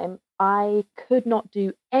time, I could not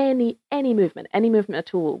do any movement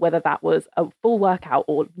at all, whether that was a full workout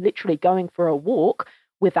or literally going for a walk,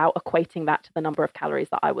 without equating that to the number of calories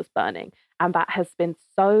that I was burning. And that has been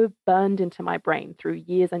so burned into my brain through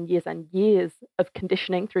years and years and years of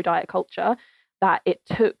conditioning through diet culture that it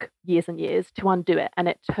took years and years to undo it. And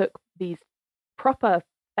it took these proper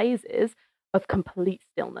phases of complete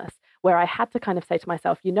stillness, where I had to kind of say to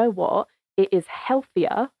myself, you know what, it is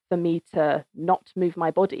healthier for me to not move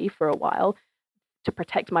my body for a while to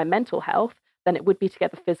protect my mental health than it would be to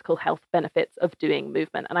get the physical health benefits of doing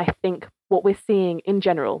movement. And I think what we're seeing in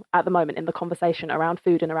general at the moment in the conversation around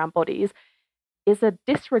food and around bodies is a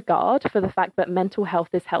disregard for the fact that mental health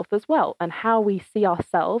is health as well. And how we see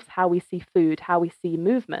ourselves, how we see food, how we see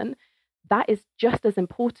movement, that is just as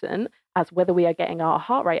important as whether we are getting our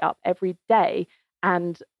heart rate up every day.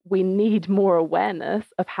 And we need more awareness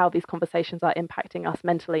of how these conversations are impacting us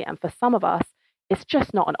mentally. And for some of us, it's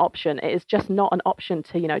just not an option. It is just not an option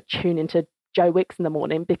to, tune into Joe Wicks in the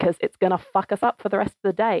morning, because it's going to fuck us up for the rest of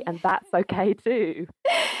the day. And that's okay too.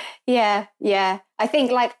 Yeah. I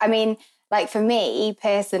think for me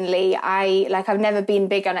personally, I've never been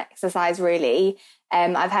big on exercise really.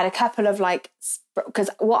 I've had a couple of because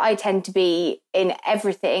what I tend to be in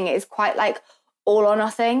everything is quite like all or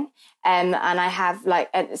nothing. And I have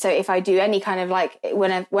so if I do any kind of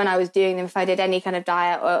when I was doing them, if I did any kind of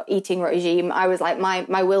diet or eating regime, I was like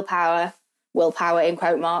my willpower in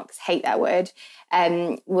quote marks, hate that word,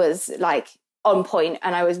 was like on point,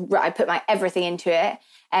 and I put my everything into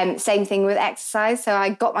it. Same thing with exercise. So I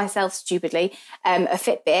got myself stupidly a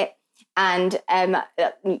Fitbit, and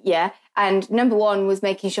and number one was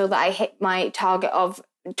making sure that I hit my target of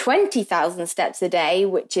 20,000 steps a day,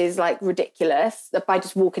 which is like ridiculous by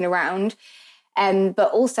just walking around.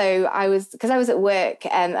 But also because I was at work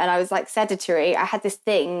and I was like sedentary, I had this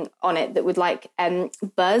thing on it that would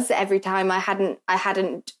buzz every time I hadn't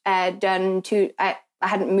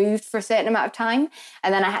moved for a certain amount of time,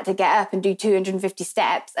 and then I had to get up and do 250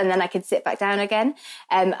 steps, and then I could sit back down again.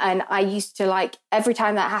 And I used to every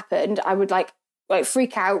time that happened, I would like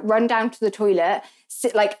freak out, run down to the toilet,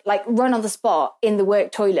 sit, like run on the spot in the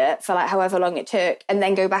work toilet for like however long it took, and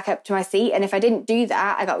then go back up to my seat. And if I didn't do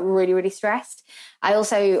that, I got really, really stressed. I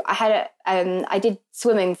did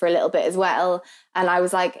swimming for a little bit as well. And I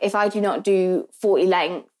was like, if I do not do 40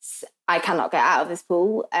 lengths, I cannot get out of this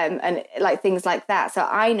pool. And like things like that. So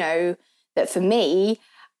I know that for me,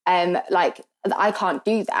 like I can't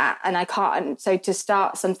do that, and I can't. So to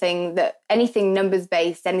start something that anything numbers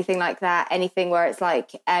based, anything like that, anything where it's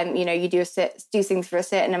like, you do things for a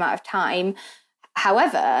certain amount of time.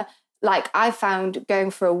 However, like I found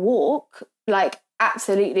going for a walk, like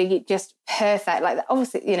absolutely just perfect. Like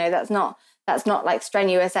obviously, that's not like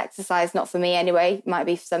strenuous exercise, not for me anyway. It might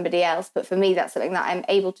be for somebody else, but for me, that's something that I'm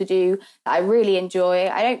able to do, that I really enjoy.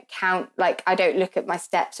 I don't count, like I don't look at my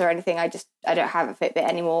steps or anything. I don't have a Fitbit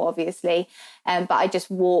anymore, obviously. But I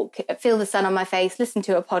just walk, feel the sun on my face, listen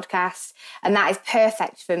to a podcast, and that is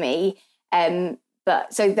perfect for me.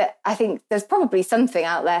 But so that I think there's probably something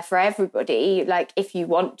out there for everybody, like if you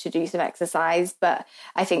want to do some exercise. But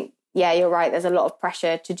I think, yeah, you're right. There's a lot of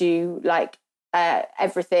pressure to do like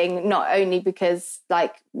everything, not only because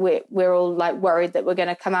like we're all like worried that we're going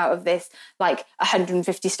to come out of this like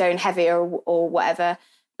 150 stone heavier or whatever,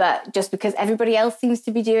 but just because everybody else seems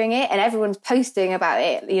to be doing it and everyone's posting about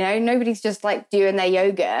it. Nobody's just like doing their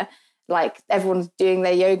yoga, like everyone's doing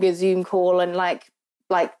their yoga Zoom call and like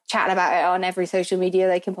chatting about it on every social media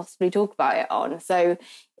they can possibly talk about it on. So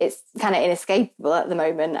it's kind of inescapable at the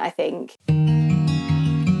moment, I think.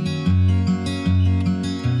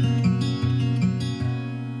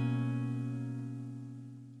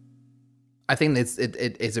 I think it's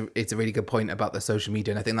a really good point about the social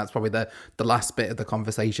media, and I think that's probably the last bit of the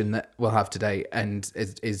conversation that we'll have today, and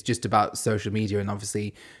is just about social media. And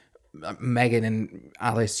obviously, Megan and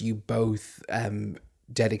Alice, you both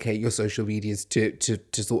dedicate your social medias to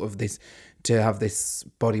sort of this, to have this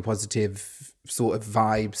body positive sort of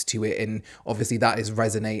vibes to it, and obviously that is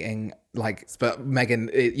resonating. Like, but Megan,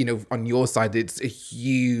 on your side, it's a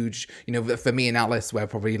huge, for me and Alice, we're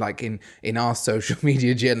probably like in our social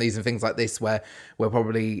media journeys and things like this, where we're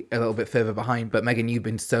probably a little bit further behind. But Megan, you've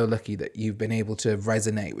been so lucky that you've been able to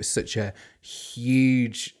resonate with such a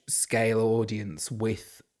huge scale audience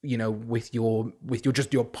with your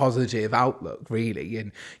just your positive outlook, really.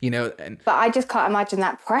 And but I just can't imagine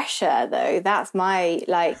that pressure though. That's my,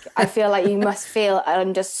 like, I feel like you must feel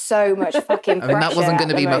under so much fucking pressure. I mean, that wasn't going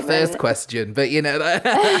to be my first question, but it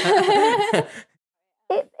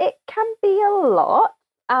can be a lot.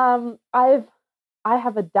 I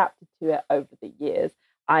have adapted to it over the years.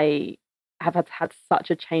 I have had such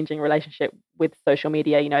a changing relationship with social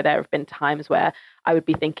media. There have been times where I would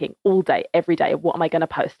be thinking all day, every day, what am I going to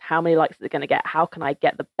post? How many likes is it going to get? How can I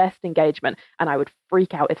get the best engagement? And I would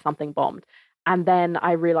freak out if something bombed. And then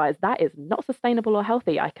I realized that is not sustainable or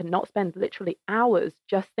healthy. I cannot spend literally hours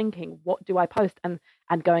just thinking, what do I post? And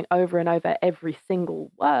going over and over every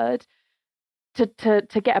single word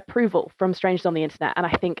to get approval from strangers on the internet. And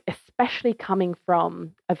I think especially coming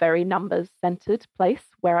from a very numbers-centered place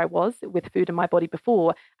where I was with food and my body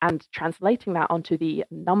before, and translating that onto the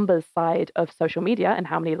numbers side of social media and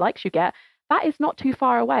how many likes you get, that is not too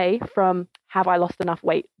far away from, have I lost enough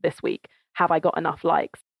weight this week? Have I got enough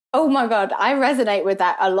likes? Oh my God, I resonate with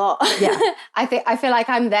that a lot. Yeah. I feel like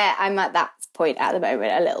I'm at that point at the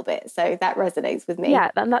moment a little bit. So that resonates with me.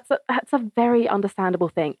 Yeah, and that's a very understandable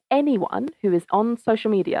thing. Anyone who is on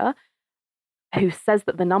social media who says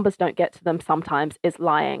that the numbers don't get to them sometimes is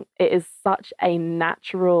lying. It is such a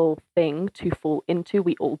natural thing to fall into.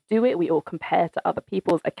 We all do it. We all compare to other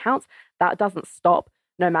people's accounts. That doesn't stop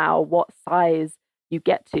no matter what size you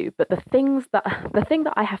get to. But the thing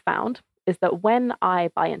that I have found is that when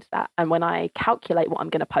I buy into that and when I calculate what I'm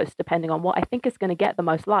going to post, depending on what I think is going to get the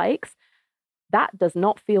most likes, that does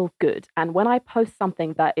not feel good. And when I post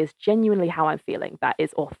something that is genuinely how I'm feeling, that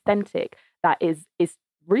is authentic, that is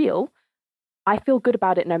real, I feel good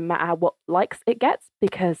about it no matter what likes it gets,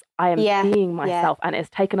 because I am being myself. And it's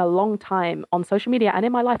taken a long time on social media and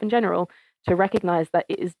in my life in general to recognize that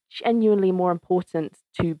it is genuinely more important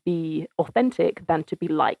to be authentic than to be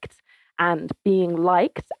liked. And being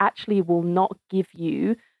liked actually will not give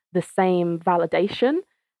you the same validation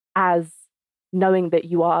as knowing that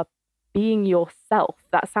you are being yourself.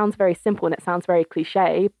 That sounds very simple and it sounds very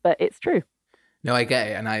cliche, but it's true. No, I get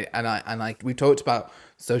it, and I we talked about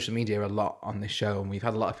social media a lot on this show, and we've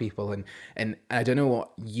had a lot of people, and I don't know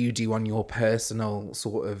what you do on your personal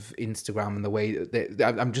sort of Instagram and the way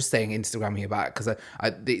that I'm just saying Instagram here back because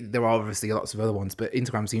there are obviously lots of other ones, but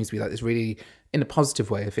Instagram seems to be like this really, in a positive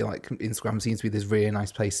way. I feel like Instagram seems to be this really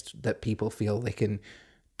nice place that people feel they can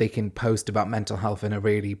they can post about mental health in a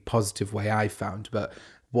really positive way, I found. But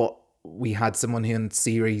what we had someone here in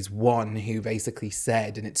series 1 who basically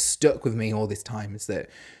said, and it stuck with me all this time, is that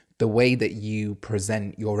the way that you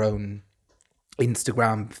present your own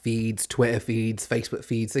Instagram feeds, Twitter feeds, Facebook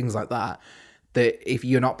feeds, things like that, that if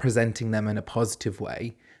you're not presenting them in a positive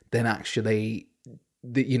way, then actually,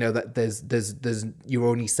 that there's you're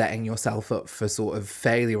only setting yourself up for sort of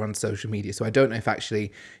failure on social media. So I don't know if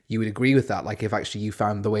actually you would agree with that. Like if actually you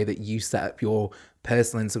found the way that you set up your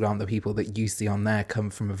personal Instagram, the people that you see on there come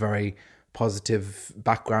from a very positive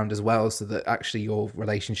background as well, so that actually your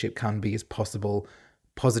relationship can be as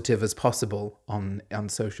positive as possible on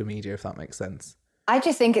social media, if that makes sense. I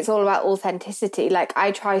just think it's all about authenticity. Like I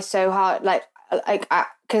try so hard,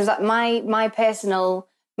 because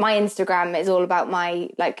my Instagram is all about my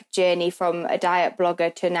like journey from a diet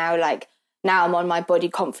blogger to now I'm on my body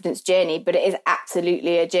confidence journey, but it is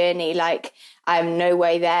absolutely a journey. Like I'm no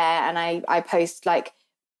way there. And I post like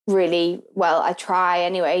really, well, I try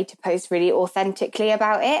anyway to post really authentically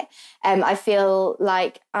about it. I feel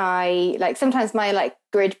like sometimes my like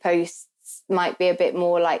grid posts might be a bit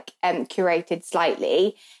more like curated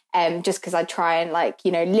slightly, just because I try and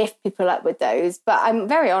lift people up with those. But I'm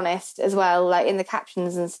very honest as well, like in the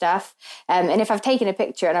captions and stuff. And if I've taken a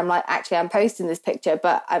picture and I'm like, actually, I'm posting this picture,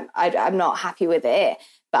 but I'm not happy with it,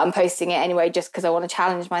 but I'm posting it anyway just because I want to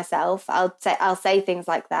challenge myself, I'll say things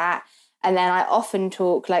like that. And then I often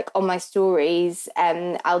talk like on my stories,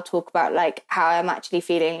 I'll talk about like how I'm actually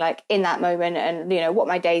feeling like in that moment and, what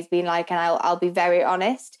my day's been like. And I'll be very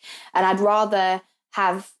honest. And I'd rather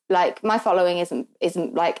have like my following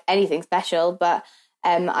isn't like anything special, but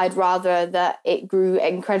I'd rather that it grew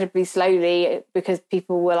incredibly slowly because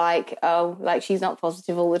people were like, oh, like she's not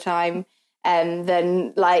positive all the time.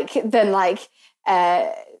 Than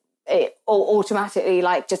it automatically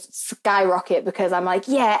like just skyrocket because I'm like,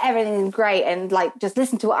 yeah, everything's great and like just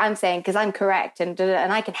listen to what I'm saying because I'm correct and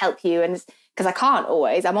I can help you, and because I can't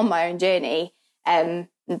always, I'm on my own journey.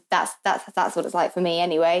 That's what it's like for me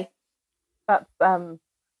anyway. That's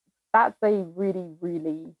a really,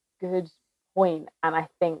 really good point. And I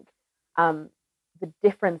think the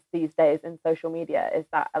difference these days in social media is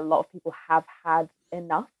that a lot of people have had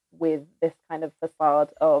enough with this kind of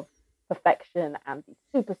facade of perfection and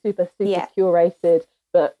the super curated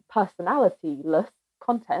but personality-less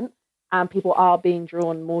content, and people are being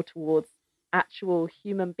drawn more towards actual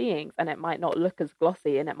human beings, and it might not look as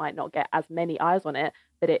glossy and it might not get as many eyes on it,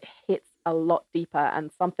 but it hits a lot deeper.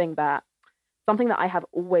 And something that I have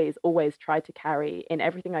always tried to carry in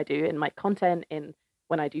everything I do, in my content, in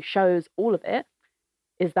when I do shows, all of it,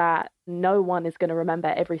 is that no one is going to remember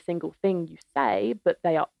every single thing you say, but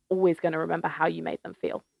they are always going to remember how you made them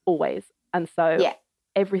feel, always. And so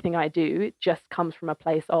everything I do just comes from a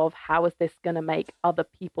place of how is this going to make other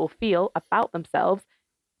people feel about themselves?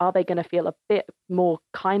 Are they going to feel a bit more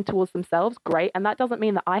kind towards themselves? Great. And that doesn't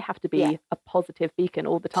mean that I have to be a positive beacon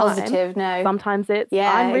all the time. Positive, no. Sometimes it's,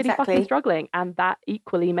 I'm really fucking struggling. And that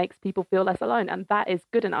equally makes people feel less alone. And that is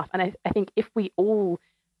good enough. And I think if we all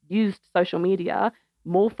used social media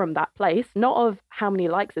more from that place, not of how many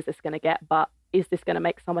likes is this going to get, but is this going to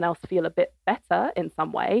make someone else feel a bit better in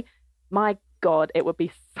some way? My God, it would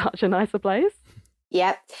be such a nicer place.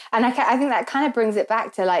 Yep. And I think that kind of brings it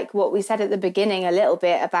back to like what we said at the beginning a little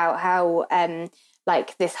bit about how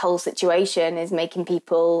like this whole situation is making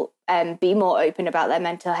people be more open about their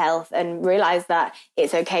mental health and realize that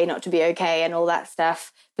it's okay not to be okay and all that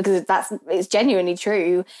stuff, because it's genuinely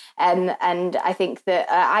true. And I think that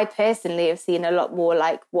I personally have seen a lot more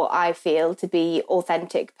like what I feel to be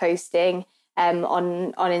authentic posting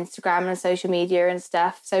on Instagram and social media and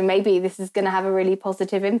stuff. So maybe this is going to have a really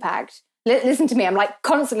positive impact. Listen to me. I'm like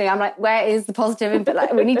constantly, where is the positive impact?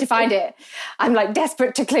 Like, we need to find it. I'm like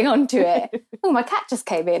desperate to cling on to it. Oh, my cat just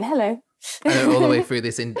came in. Hello. All the way through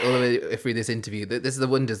this interview, this is the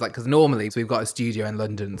wonders, like, because normally we've got a studio in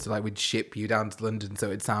London, so like we'd ship you down to London, so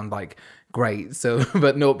it'd sound like great. So,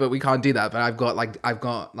 but we can't do that. But I've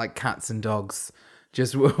got cats and dogs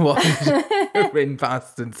just walking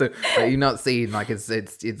past, and so you're not seeing like it's.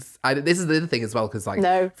 This is the other thing as well, because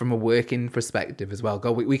from a working perspective as well.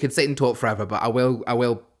 God, we could sit and talk forever, but I will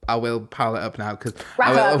pile it up now because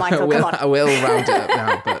I will round it up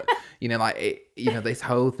now. But this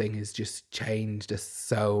whole thing has just changed us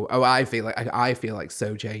so. I feel like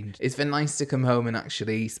so changed. It's been nice to come home and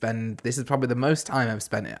actually spend. This is probably the most time I've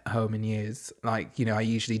spent at home in years. Like, I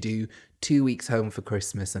usually do 2 weeks home for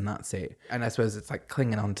Christmas and that's it. And I suppose it's like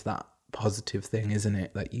clinging on to that positive thing, isn't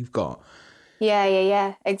it, that you've got?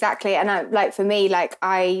 Yeah, exactly. And for me, like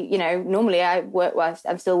I, normally I work,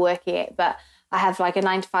 I'm still working it, but I have like a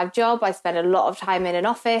 9-to-5 job. I spend a lot of time in an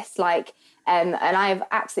office, like, and I've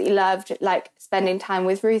absolutely loved like spending time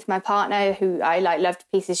with Ruth, my partner, who I like loved to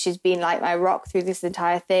pieces. She's been like my rock through this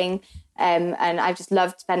entire thing. And I've just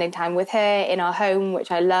loved spending time with her in our home,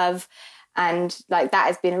 which I love. And like, that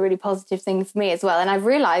has been a really positive thing for me as well. And I've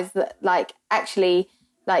realized that like, actually,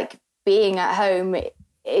 like being at home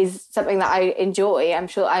is something that I enjoy. I'm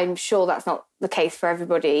sure that's not the case for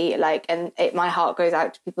everybody. Like, and my heart goes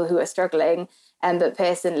out to people who are struggling. But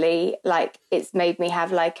personally, like, it's made me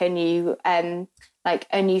have like a newfound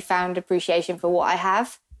appreciation for what I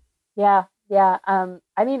have. Yeah. I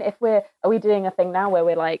mean, are we doing a thing now where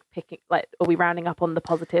we're like picking, like, are we rounding up on the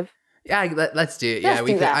positive? Yeah, let's do it. Yeah,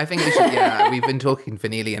 I think we should. Yeah, we've been talking for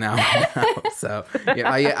nearly an hour now, so yeah,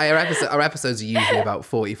 our episodes are usually about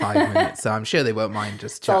 45 minutes, so I'm sure they won't mind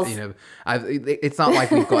just chat. You know, it's not like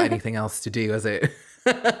we've got anything else to do, is it?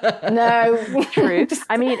 No, true.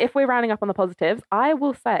 I mean, if we're rounding up on the positives, I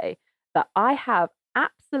will say that I have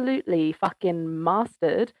absolutely fucking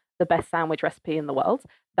mastered the best sandwich recipe in the world.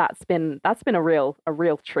 That's been a real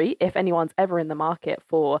treat. If anyone's ever in the market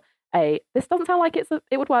for this doesn't sound like it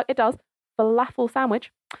would work. It does. Falafel sandwich.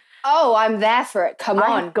 Oh, I'm there for it. Come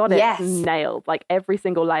on. I've got it nailed. Like every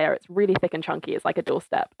single layer. It's really thick and chunky. It's like a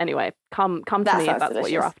doorstep. Anyway, come to me if that's delicious.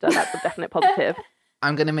 What you're after. That's a definite positive.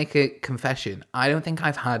 I'm going to make a confession. I don't think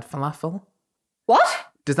I've had falafel. What?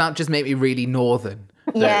 Does that just make me really northern?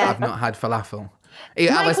 Yeah. I've not had falafel.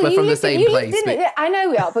 Michael, Alice, we're from the same place. I know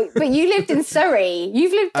we are, but you lived in Surrey.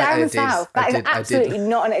 You've lived down south. That is absolutely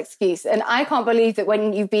not an excuse. And I can't believe that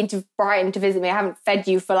when you've been to Brighton to visit me, I haven't fed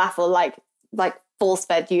you falafel, like force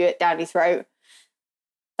fed you it down your throat.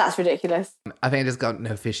 That's ridiculous. I think I just got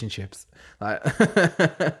no fish and chips. Like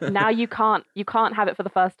now you can't have it for the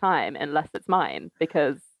first time unless it's mine,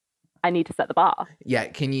 because I need to set the bar. Yeah,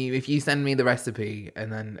 can you, if you send me the recipe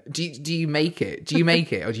and then do you make it? Do you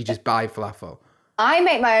make it or do you just buy falafel? I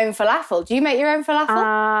make my own falafel. Do you make your own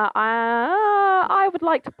falafel? I would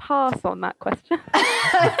like to pass on that question.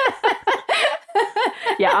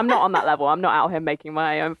 Yeah, I'm not on that level. I'm not out here making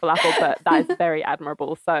my own falafel, but that is very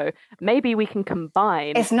admirable. So maybe we can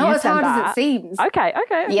combine. It's not as hard as it seems. Okay.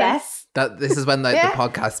 Yes. This is when the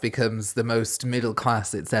podcast becomes the most middle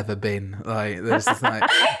class it's ever been. Like, there's just like,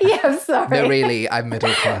 yeah, I'm sorry. No, really, I'm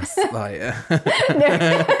middle class. Like,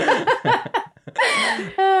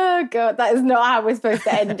 oh God, that is not how we're supposed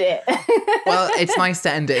to end it. Well, it's nice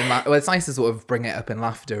to end it in it's nice to sort of bring it up in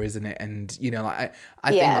laughter, isn't it? And you know, like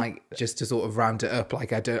I think like just to sort of round it up,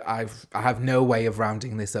 like I have no way of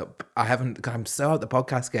rounding this up. I'm so out the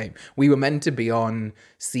podcast game. We were meant to be on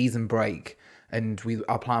season break, and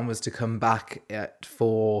our plan was to come back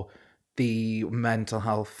for the mental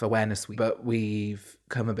health awareness week, but we've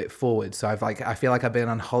come a bit forward. So I feel like I've been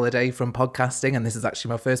on holiday from podcasting, and this is actually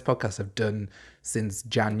my first podcast I've done since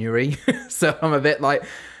January. So I'm a bit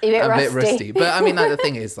rusty. But I mean, like, the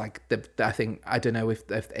thing is, like, I don't know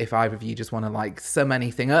if either of you just want to like sum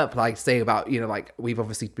anything up, like say about, you know, like we've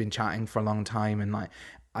obviously been chatting for a long time, and like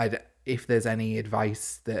if there's any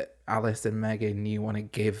advice that Alice and Megan you want to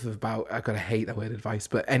give about, I gotta hate that word advice,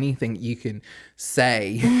 but anything you can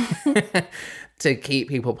say to keep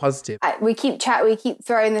people positive. We keep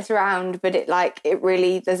throwing this around, but it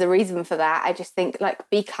really, there's a reason for that. I just think, like,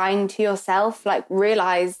 be kind to yourself, like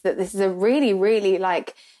realize that this is a really, really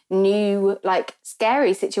like new, like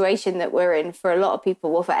scary situation that we're in for a lot of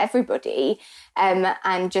people, well, for everybody.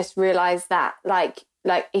 And just realize that like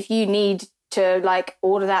if you need to like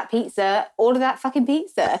order that fucking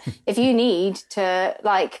pizza. If you need to,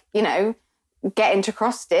 like, you know, get into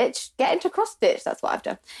cross stitch. That's what I've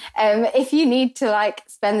done. If you need to like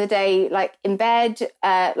spend the day like in bed,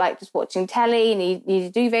 like just watching telly, and you need a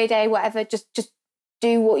duvet day, whatever, just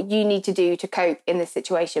do what you need to do to cope in this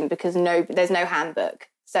situation, because there's no handbook.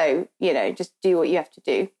 So, you know, just do what you have to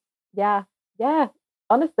do. Yeah.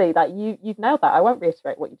 Honestly, like you've nailed that. I won't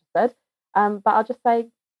reiterate what you just said. But I'll just say,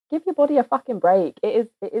 give your body a fucking break. It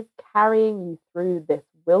is carrying you through this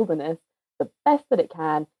wilderness the best that it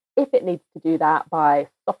can. If it needs to do that by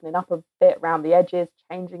softening up a bit around the edges,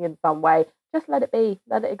 changing in some way, just let it be,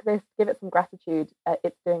 let it exist, give it some gratitude.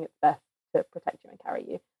 It's doing its best to protect you and carry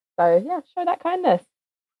you. So yeah, show that kindness.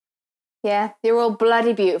 Yeah, you're all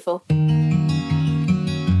bloody beautiful.